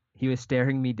said he was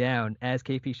staring me down as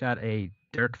KP shot a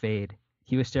Dirk fade.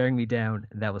 He was staring me down.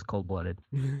 That was cold-blooded,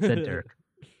 said Dirk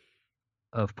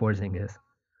of Porzingis.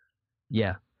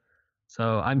 Yeah.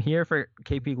 So I'm here for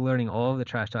KP learning all of the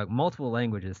trash talk, multiple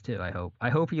languages too. I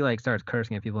hope he like starts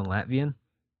cursing at people in Latvian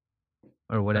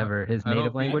or whatever his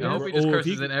native language I is. hope he just Oh, if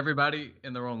curses he- at everybody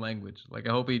in their own language. Like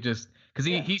I hope he just because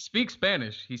he speaks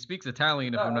Spanish, he speaks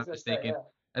Italian if No, I'm I was not gonna say, mistaken. yeah.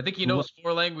 I think he knows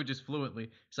 4 languages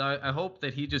fluently. So I hope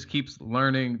that he just keeps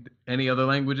learning any other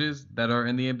languages that are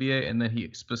in the NBA, and then he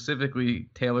specifically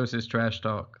tailors his trash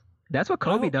talk. That's what I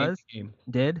Kobe hope- does.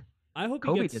 Did. I hope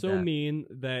Kobe he gets did so that. mean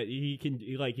that he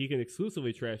can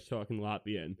exclusively trash talk in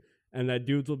Latvian, and that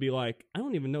dudes will be like, I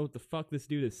don't even know what the fuck this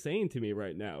dude is saying to me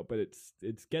right now, but it's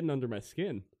getting under my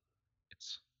skin.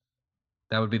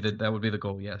 That would be the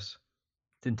goal. Yes.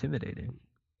 It's intimidating.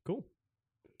 Cool.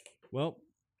 Well,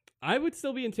 I would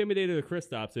still be intimidated of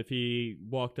Kristaps if he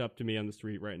walked up to me on the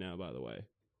street right now. By the way,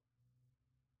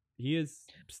 he is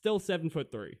still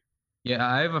 7'3". Yeah,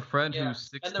 I have a friend Yeah. who's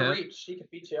And the 6'10". reach, he can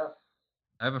beat you up.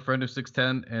 I have a friend who's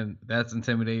 6'10", and that's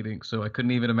intimidating. So I couldn't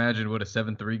even imagine what a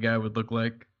 7'3" guy would look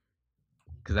like.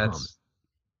 Because that's,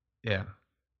 yeah.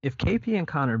 If KP and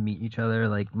Connor meet each other,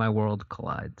 like my world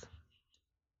collides.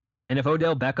 And if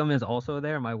Odell Beckham is also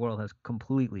there, my world has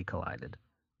completely collided.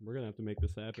 We're gonna have to make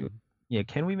this happen. Yeah,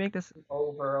 can we make this?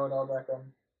 Over Odell Beckham.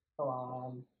 Come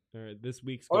on. All right, this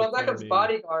week's Odell GoFundMe. Beckham's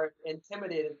bodyguard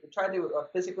tried to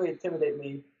physically intimidate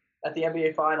me at the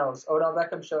NBA Finals. Odell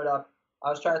Beckham showed up. I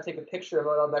was trying to take a picture of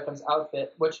Odell Beckham's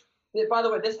outfit, which, by the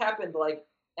way, this happened like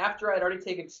after I'd already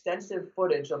taken extensive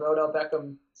footage of Odell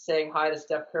Beckham saying hi to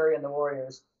Steph Curry and the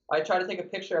Warriors. I tried to take a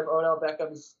picture of Odell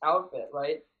Beckham's outfit,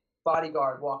 right?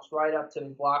 Bodyguard walks right up to me,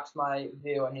 blocks my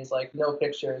view, and he's like, no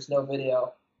pictures, no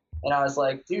video. And I was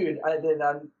like, dude,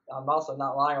 I'm also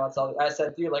not lying about something. I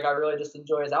said, dude, like, I really just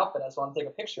enjoy his outfit. I just want to take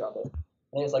a picture of it.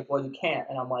 And he was like, well, you can't.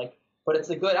 And I'm like, but it's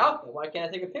a good outfit. Why can't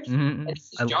I take a picture? Mhm. And it's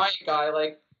this giant guy,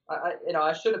 like,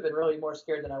 I should have been really more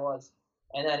scared than I was.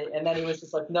 And then he was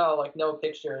just like, no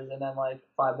pictures. And then like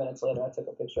 5 minutes later, I took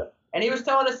a picture. And he was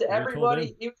telling this to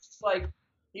everybody. He was just like,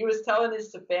 he was telling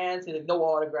this to fans. He's like, no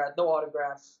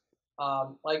autographs.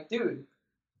 Like, dude,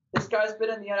 this guy's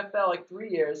been in the NFL like 3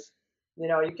 years. You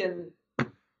know,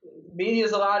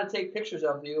 media's allowed to take pictures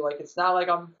of you. Like, it's not like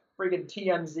I'm freaking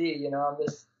TMZ, you know. I'm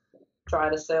just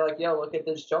trying to say, like, yo, look at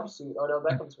this jumpsuit Odell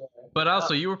Beckham's wearing. But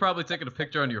also, you were probably taking a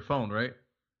picture on your phone, right?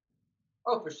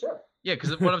 Oh, for sure. Yeah,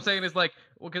 because what I'm saying is like,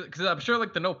 because I'm sure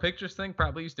like the no pictures thing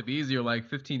probably used to be easier like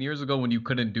 15 years ago when you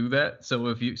couldn't do that. So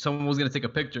if someone was gonna take a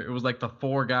picture, it was like the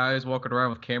 4 guys walking around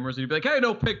with cameras, and you'd be like, hey,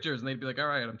 no pictures, and they'd be like, all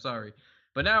right, I'm sorry.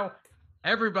 But now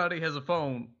everybody has a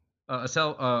phone,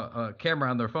 a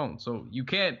camera on their phone, so you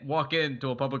can't walk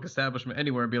into a public establishment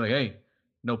anywhere and be like, hey,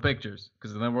 no pictures,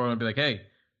 because then we're gonna be like, hey, as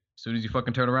soon as you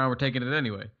fucking turn around, we're taking it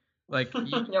anyway. Like.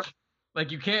 Yep. Like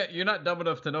you're not dumb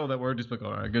enough to know that we're just like,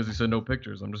 all right, I guess he said no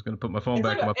pictures. I'm just gonna put my phone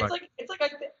back in my pocket.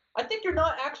 I think you're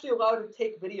not actually allowed to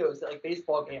take videos at like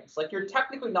baseball games. Like, you're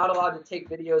technically not allowed to take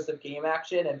videos of game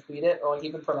action and tweet it, or like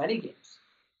even from any games.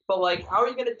 But like, how are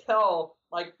you gonna tell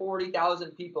like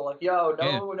 40,000 people like, yo,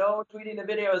 no tweeting the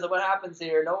videos of what happens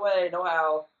here? No way, no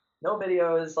how, no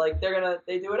videos. Like, they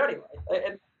do it anyway.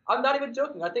 And I'm not even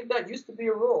joking. I think that used to be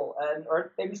a rule,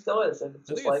 or maybe still is. And it's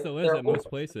I just think like it still is at most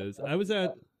places. I was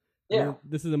at. Yeah. I mean,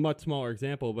 this is a much smaller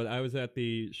example, but I was at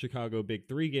the Chicago Big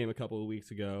 3 game a couple of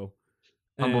weeks ago.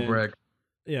 Humble brag.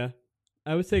 Yeah.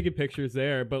 I was taking pictures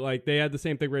there, but like they had the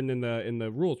same thing written in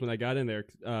the rules when I got in there.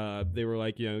 They were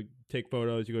like, you know, take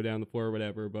photos, you go down the floor or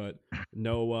whatever, but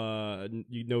no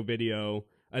video.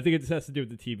 I think it just has to do with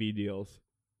the TV deals.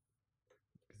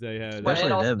 Because they had Especially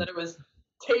and also them. that it was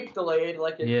tape delayed.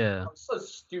 Like, Yeah. I'm so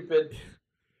stupid.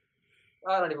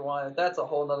 I don't even want it. That's a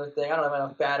whole other thing. I don't have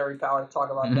enough battery power to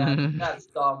talk about that. That's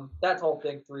dumb. That whole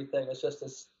Big 3 thing is just a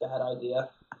bad idea.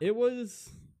 It was.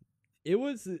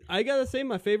 I gotta say,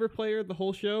 my favorite player of the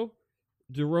whole show,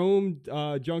 Jerome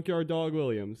Junkyard Dog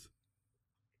Williams,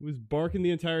 was barking the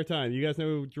entire time. You guys know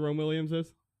who Jerome Williams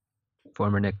is?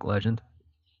 Former Knick legend.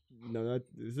 No,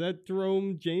 is that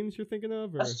Jerome James you're thinking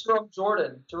of? Or? That's Jerome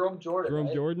Jordan. Jerome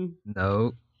Jerome Jordan?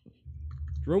 No.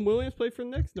 Jerome Williams played for the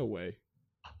Knicks? No way.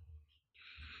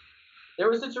 There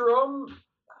was a Jerome.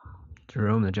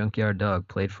 Jerome, the Junkyard Dog,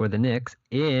 played for the Knicks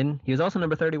he was also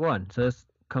number 31, so this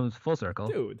comes full circle.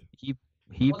 Dude.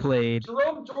 He played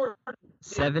Jerome Jordan.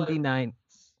 79.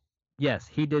 Yes,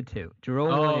 he did too.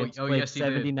 Jerome Williams played yes, he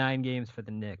 79 games for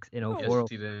the Knicks in No. 04. Yes,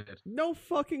 he did. No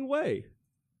fucking way.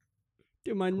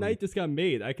 Dude, my night just got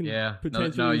made. I can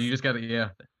potentially. No, you just gotta. Yeah.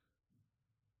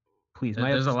 Please,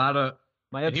 There's a lot of.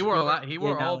 my And he wore a lot. He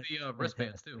wore all knowledge- the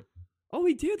wristbands too. Oh,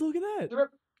 he did. Look at that.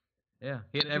 Yeah,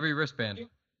 he had every wristband.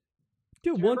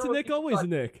 Dude, you once a remember Nick, what he always a was-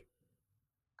 Nick.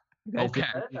 You guys Okay.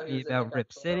 didn't teach me about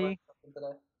Rip City.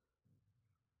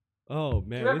 Oh Do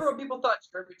man, you remember when people thought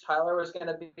Jeremy Tyler was going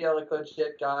to be a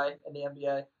legit guy in the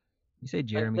NBA? You say Like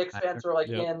Jeremy Knicks Tyler? fans were like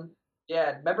Yep. in.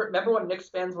 Yeah, remember when Knicks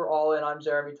fans were all in on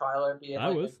Jeremy Tyler being I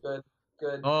like was. a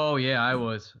good. Oh yeah, I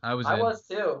was I in. was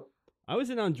too. I was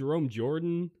in on Jerome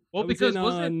Jordan. Well, I was because in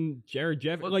wasn't on Jared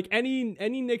Jeff. Like any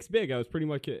Knicks big, I was pretty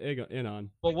much in on.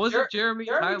 well wasn't Jeremy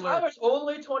Tyler? Tyler's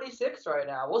only 26 right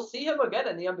now. We'll see him again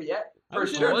in the NBA I for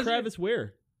was in sure. on Travis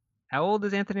Ware. How old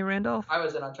is Anthony Randolph? I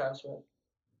was in on Travis Ware.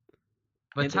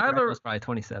 But Anthony Tyler Randolph's probably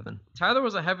 27. Tyler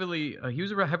was a heavily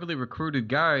recruited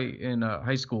guy in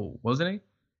high school, wasn't he?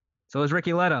 So is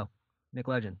Ricky Leto, Nick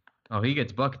Legend. Oh, he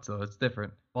gets buckets though. It's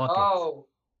different. Buckets. Oh,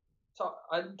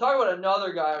 I'm talking about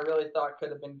another guy I really thought could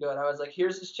have been good. I was like,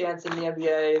 here's his chance in the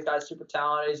NBA. This guy's super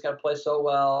talented. He's going to play so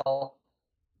well.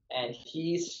 And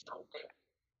he's.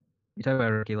 You talking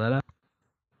about Ricky Leto?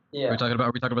 Yeah. Are we talking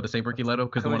about the same Ricky Leto?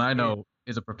 Because the I one was I in. know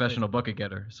is a professional bucket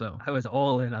getter. So I was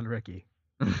all in on Ricky.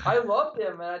 I loved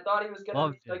him, and I thought he was going to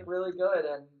Loved be like him. really good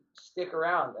and stick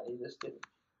around, and he just didn't.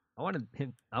 I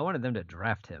wanted them to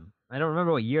draft him. I don't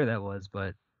remember what year that was,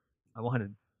 but I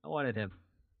wanted him,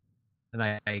 and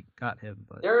I got him.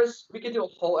 But We could do a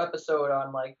whole episode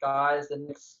on like guys the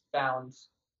Knicks found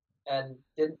and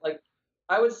didn't like.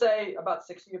 I would say about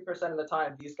 60% of the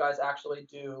time these guys actually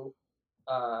do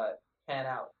pan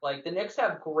out. Like the Knicks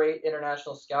have great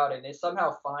international scouting. They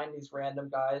somehow find these random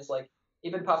guys. Like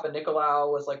even Papa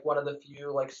Nicolau was like one of the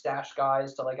few like stash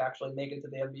guys to like actually make it to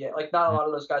the NBA. Like not a lot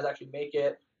of those guys actually make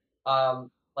it.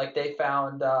 Like they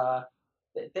found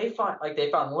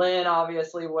Lynn,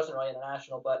 obviously wasn't really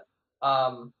international, but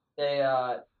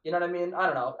you know what I mean? I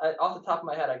don't know. Off the top of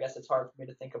my head, I guess it's hard for me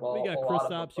to think of all. You got a lot of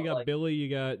them, Kristaps, you but, got like, Billy, you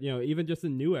got even just the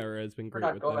new era has been great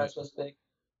Bernard with Gomez that. was big.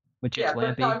 with Yeah, Chase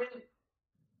but Lampy. I mean,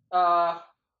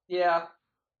 yeah,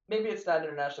 maybe it's not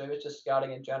international. Maybe it's just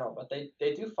scouting in general. But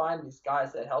they do find these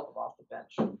guys that help them off the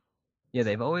bench. Yeah,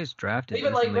 they've always drafted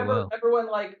Even like decently well. remember when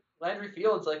like Landry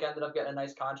Fields like ended up getting a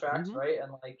nice contract, Mhm. right?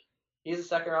 And like he's a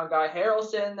second round guy.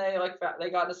 Harrelson they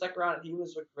got in the second round and he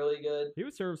was really good. He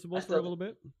was serviceable I for a still- little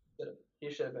bit. He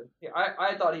should have been. Yeah,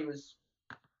 I thought he was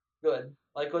good,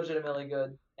 like legitimately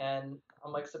good, and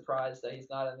I'm like surprised that he's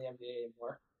not in the NBA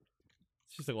anymore.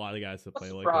 It's just a lot of guys that I'm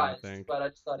play like that, I surprised, think. but I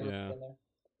just thought he would Yeah. have been there.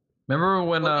 remember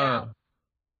when Well,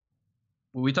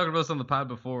 we talked about this on the pod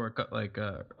before, like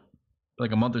a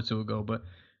month or two ago, but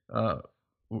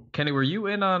Kenny, were you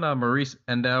in on Maurice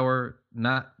Endauer?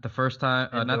 Not the first time,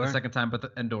 not the Endor? second time, but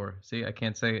the Endor. See, I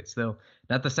can't say it still.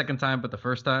 Not the second time, but the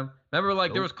first time. Remember,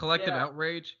 like there was collective Yeah.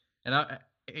 outrage, and I, Was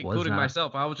including not.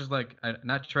 myself, I was just like,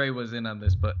 not Trey was in on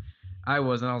this, but I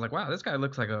was, and I was like, wow, this guy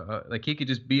looks like like he could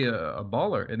just be a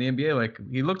baller in the NBA. Like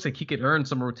he looks like he could earn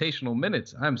some rotational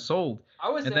minutes. I'm sold. I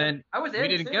was And in. then I was we in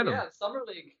didn't too, get him. yeah, Summer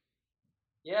League.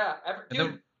 Yeah, And dude.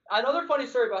 then- Another funny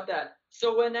story about that.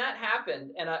 So when that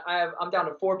happened, and I'm down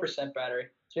to 4% battery,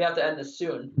 so we have to end this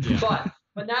soon. Yeah. But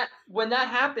when that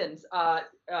happens,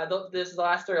 this is the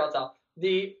last story I'll tell.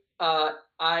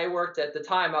 I worked at the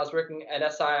time. I was working at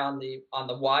SI on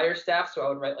the wire staff, so I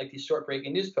would write like these short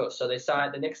breaking news posts. So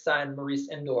the Knicks signed Maurice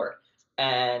Endor,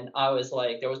 and I was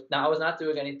like, I was not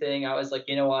doing anything. I was like,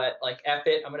 you know what, like F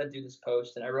it, I'm gonna do this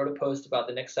post, and I wrote a post about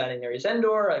the Knicks signing Maurice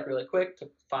Endor, like really quick,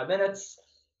 took 5 minutes,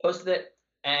 posted it,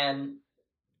 and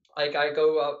like I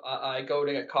go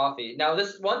to get coffee. Now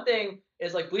this one thing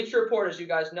is like Bleacher Report, as you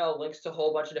guys know, links to a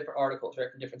whole bunch of different articles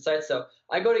right from different sites. So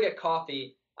I go to get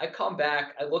coffee. I come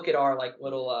back. I look at our like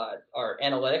little our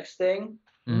analytics thing.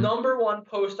 Mhm. Number one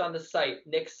post on the site: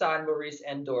 Knicks signed Maurice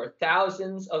Endor.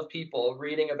 Thousands of people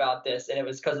reading about this, and it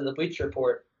was because of the Bleacher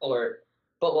Report alert.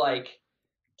 But like,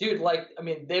 dude, like I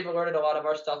mean, they've alerted a lot of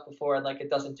our stuff before, and like it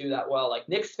doesn't do that well. Like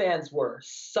Knicks fans were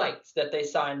psyched that they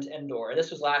signed Endor, and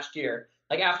this was last year.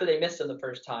 Like after they missed him the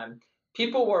first time,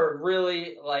 people were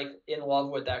really like in love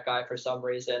with that guy for some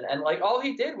reason. And like all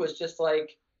he did was just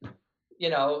like, he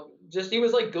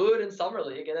was like good in summer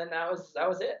league, and then that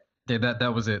was it. Yeah,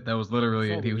 that was it. That was literally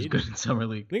That's all it. He we was needed. good in summer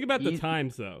league. Think about the He's-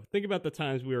 times, though. Think about the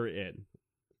times we were in.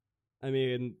 I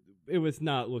mean, it was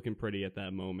not looking pretty at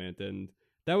that moment, and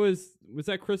that was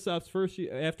that Kristaps' first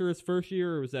year, after his first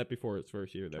year, or was that before his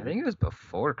first year? I think it was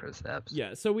before Kristaps.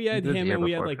 Yeah, so we had It was him, the year and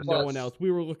we had before like Kristaps. no one else.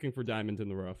 We were looking for diamonds in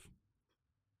the rough.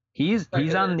 He's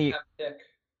Like, on they the didn't have a pick.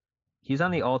 he's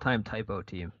on the all-time typo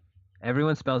team.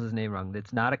 Everyone spells his name wrong.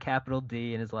 It's not a capital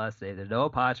D in his last name. There's no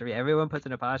apostrophe. Everyone puts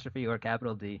an apostrophe or a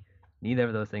capital D. Neither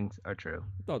of those things are true.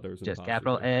 I thought there was an Just apostrophe.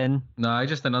 capital N. No, I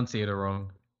just enunciated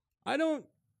wrong. I don't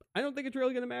think it's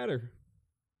really gonna matter.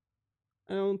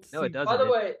 I don't. No, see- it doesn't. By the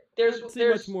way, there's See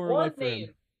much more one life for him. name.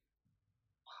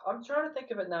 I'm trying to think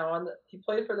of it now. He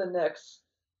played for the Knicks,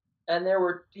 and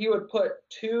he would put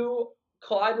two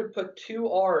Clyde would put 2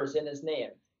 R's in his name.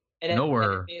 And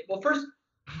Noah. Well, first,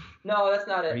 no, that's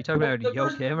not it. Are you talking about the Yo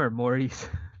first- Kim or Maurice?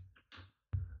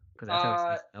 Because that's how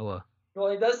he says Noah.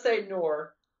 Well, he does say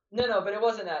Nor. No, but it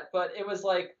wasn't that. But it was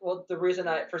like, well,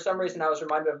 for some reason I was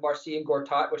reminded of Marcin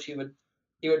Gortat, which he would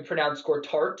pronounce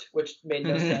Gortart, which made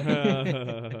no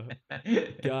sense.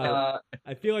 God,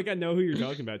 I feel like I know who you're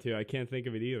talking about too. I can't think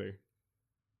of it either.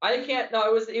 I can't.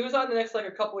 No, he was on the next like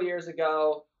a couple of years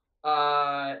ago.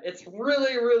 It's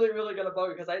really, really, really gonna bug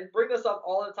me because I bring this up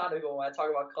all the time to people when I talk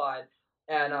about Clyde,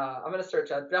 and I'm gonna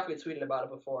search. I've definitely tweeted about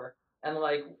it before, and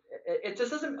like it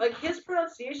just doesn't like his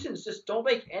pronunciations just don't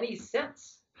make any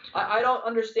sense. I don't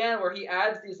understand where he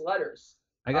adds these letters.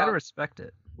 I gotta respect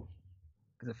it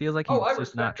because it feels like he's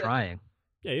just not trying.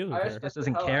 Yeah, he doesn't care. He just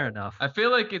doesn't care enough. I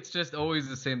feel like it's just always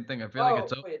the same thing. I feel like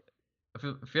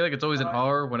it's always an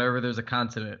R whenever there's a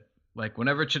consonant. Like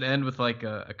whenever it should end with like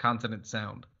a consonant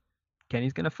sound.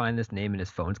 Kenny's gonna find this name and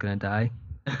his phone's gonna die.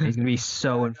 He's gonna be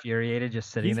so infuriated just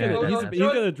sitting He's there.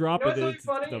 gonna drop it and it's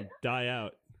funny? gonna die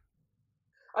out.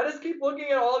 I just keep looking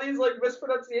at all these like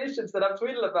mispronunciations that I've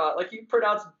tweeted about. Like he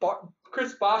pronounced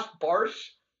Chris Bosch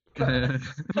Barsh.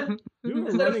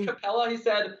 Instead of Capella, he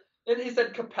said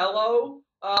Capello.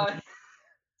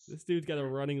 This dude's got a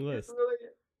running list.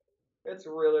 It's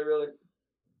really.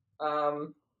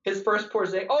 His first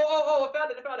Porzingis. Oh! I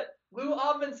found it. Lou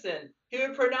Amundsen. He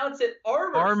would pronounce it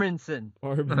Arminson.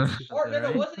 No,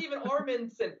 it wasn't even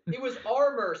Arminson. It was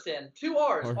Armerson. 2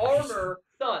 R's.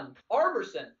 Armerson.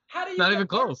 Armerson. How do you not get even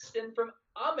close? Armerson from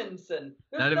Amundsen?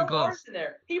 There's Not no even close. R's in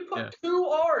there. He put 2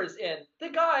 R's in. The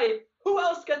guy. Who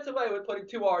else gets away with putting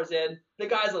 2 R's in? The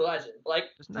guy's a legend. Like,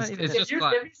 if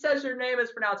he says your name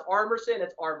is pronounced Armerson,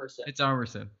 it's Armerson. It's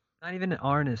Armerson. Not even an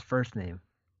R in his first name.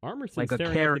 Armerson's like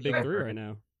staring at the big 3 right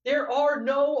now. There are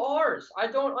no R's. I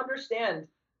don't understand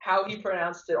how he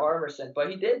pronounced it Armerson,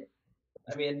 but he did.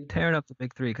 I mean, tearing up the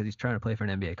big 3 because he's trying to play for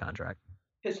an NBA contract.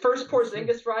 His first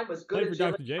Porzingis rhyme was good. Playing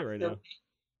for Dr. J right now.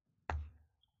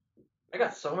 I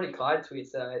got so many Clyde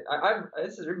tweets that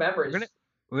this is memories.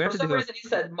 For some reason, he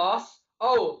said Moss.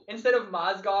 Oh, instead of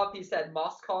Mozgov, he said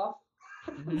Moskov.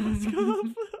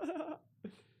 Moskov.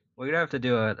 We're gonna have to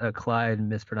do a Clyde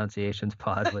mispronunciations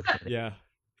pod with it. Yeah.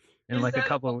 In like a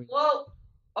couple of weeks.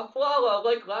 Aflalo,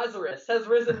 like Lazarus, has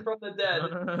risen from the dead.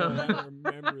 I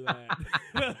remember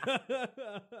that.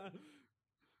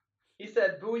 He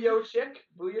said Booyachik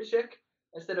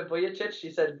instead of Booyachich.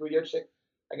 He said Booyachik.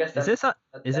 I guess that's.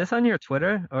 Is this on your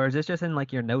Twitter or is this just in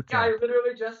like your notes? Yeah, I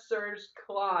literally just searched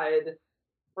Clyde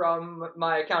from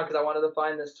my account because I wanted to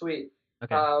find this tweet.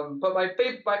 Okay. But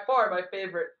by far my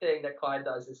favorite thing that Clyde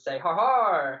does is say "ha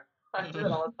ha." I do it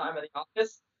all the time in the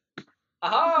office. Ha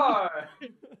ha.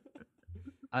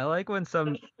 I like when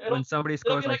somebody scores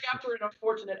it'll be like after an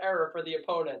unfortunate error for the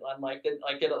opponent, and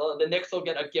the Knicks will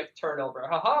get a gift turnover.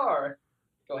 Ha ha.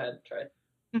 Go ahead, Trey.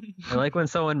 I like when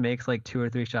someone makes like 2 or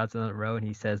 3 shots in a row and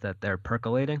he says that they're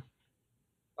percolating.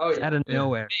 Oh yeah. Out of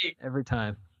nowhere, every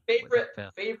time. Favorite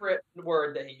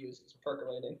word that he uses,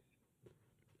 percolating.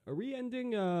 Are we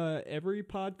ending every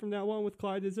pod from now on with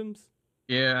Clydeisms?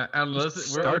 Yeah,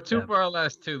 unless we're 2 for our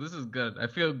last 2. This is good. I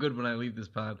feel good when I leave this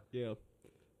pod. Yeah.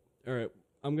 All right,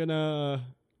 I'm gonna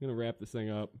wrap this thing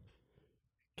up.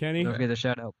 Kenny, don't forget to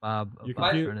shout out Bob.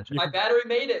 My battery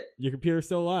made it. Your computer's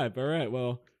still alive. All right.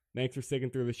 Well, thanks for sticking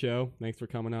through the show. Thanks for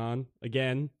coming on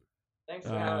again. Thanks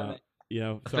for having me. You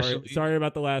know, sorry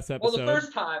about the last episode. Well, the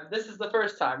first time. This is the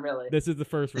first time, really. This is the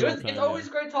first real time. It's always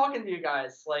great talking to you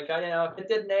guys. Like, if it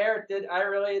didn't air, I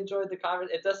really enjoyed the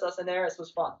conversation. If this doesn't air, this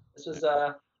was fun. This was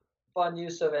a fun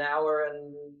use of an hour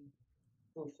and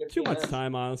 15 too much minutes.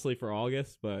 time, honestly, for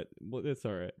August, but it's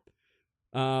all right.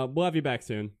 We'll have you back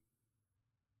soon.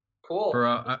 Cool. For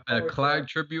a Clyde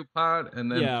tribute pod,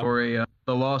 and then for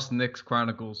the Lost Knicks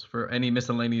Chronicles for any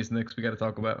miscellaneous Knicks we got to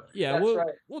talk about. Yeah,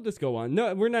 we'll just go on.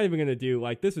 No, we're not even gonna do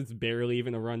this is barely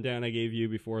even a rundown I gave you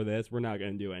before this. We're not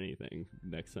gonna do anything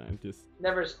next time. Just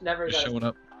never just showing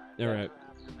up. All right.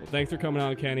 Well, thanks for coming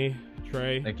on, Kenny.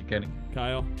 Trey. Thank you, Kenny.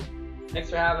 Kyle. Thanks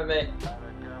for having me.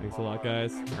 Thanks a lot,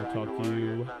 guys. I'll talk to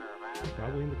you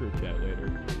probably in the group chat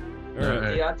later. All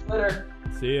right. See you on Twitter.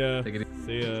 See ya. Take it easy.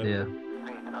 See ya. See ya.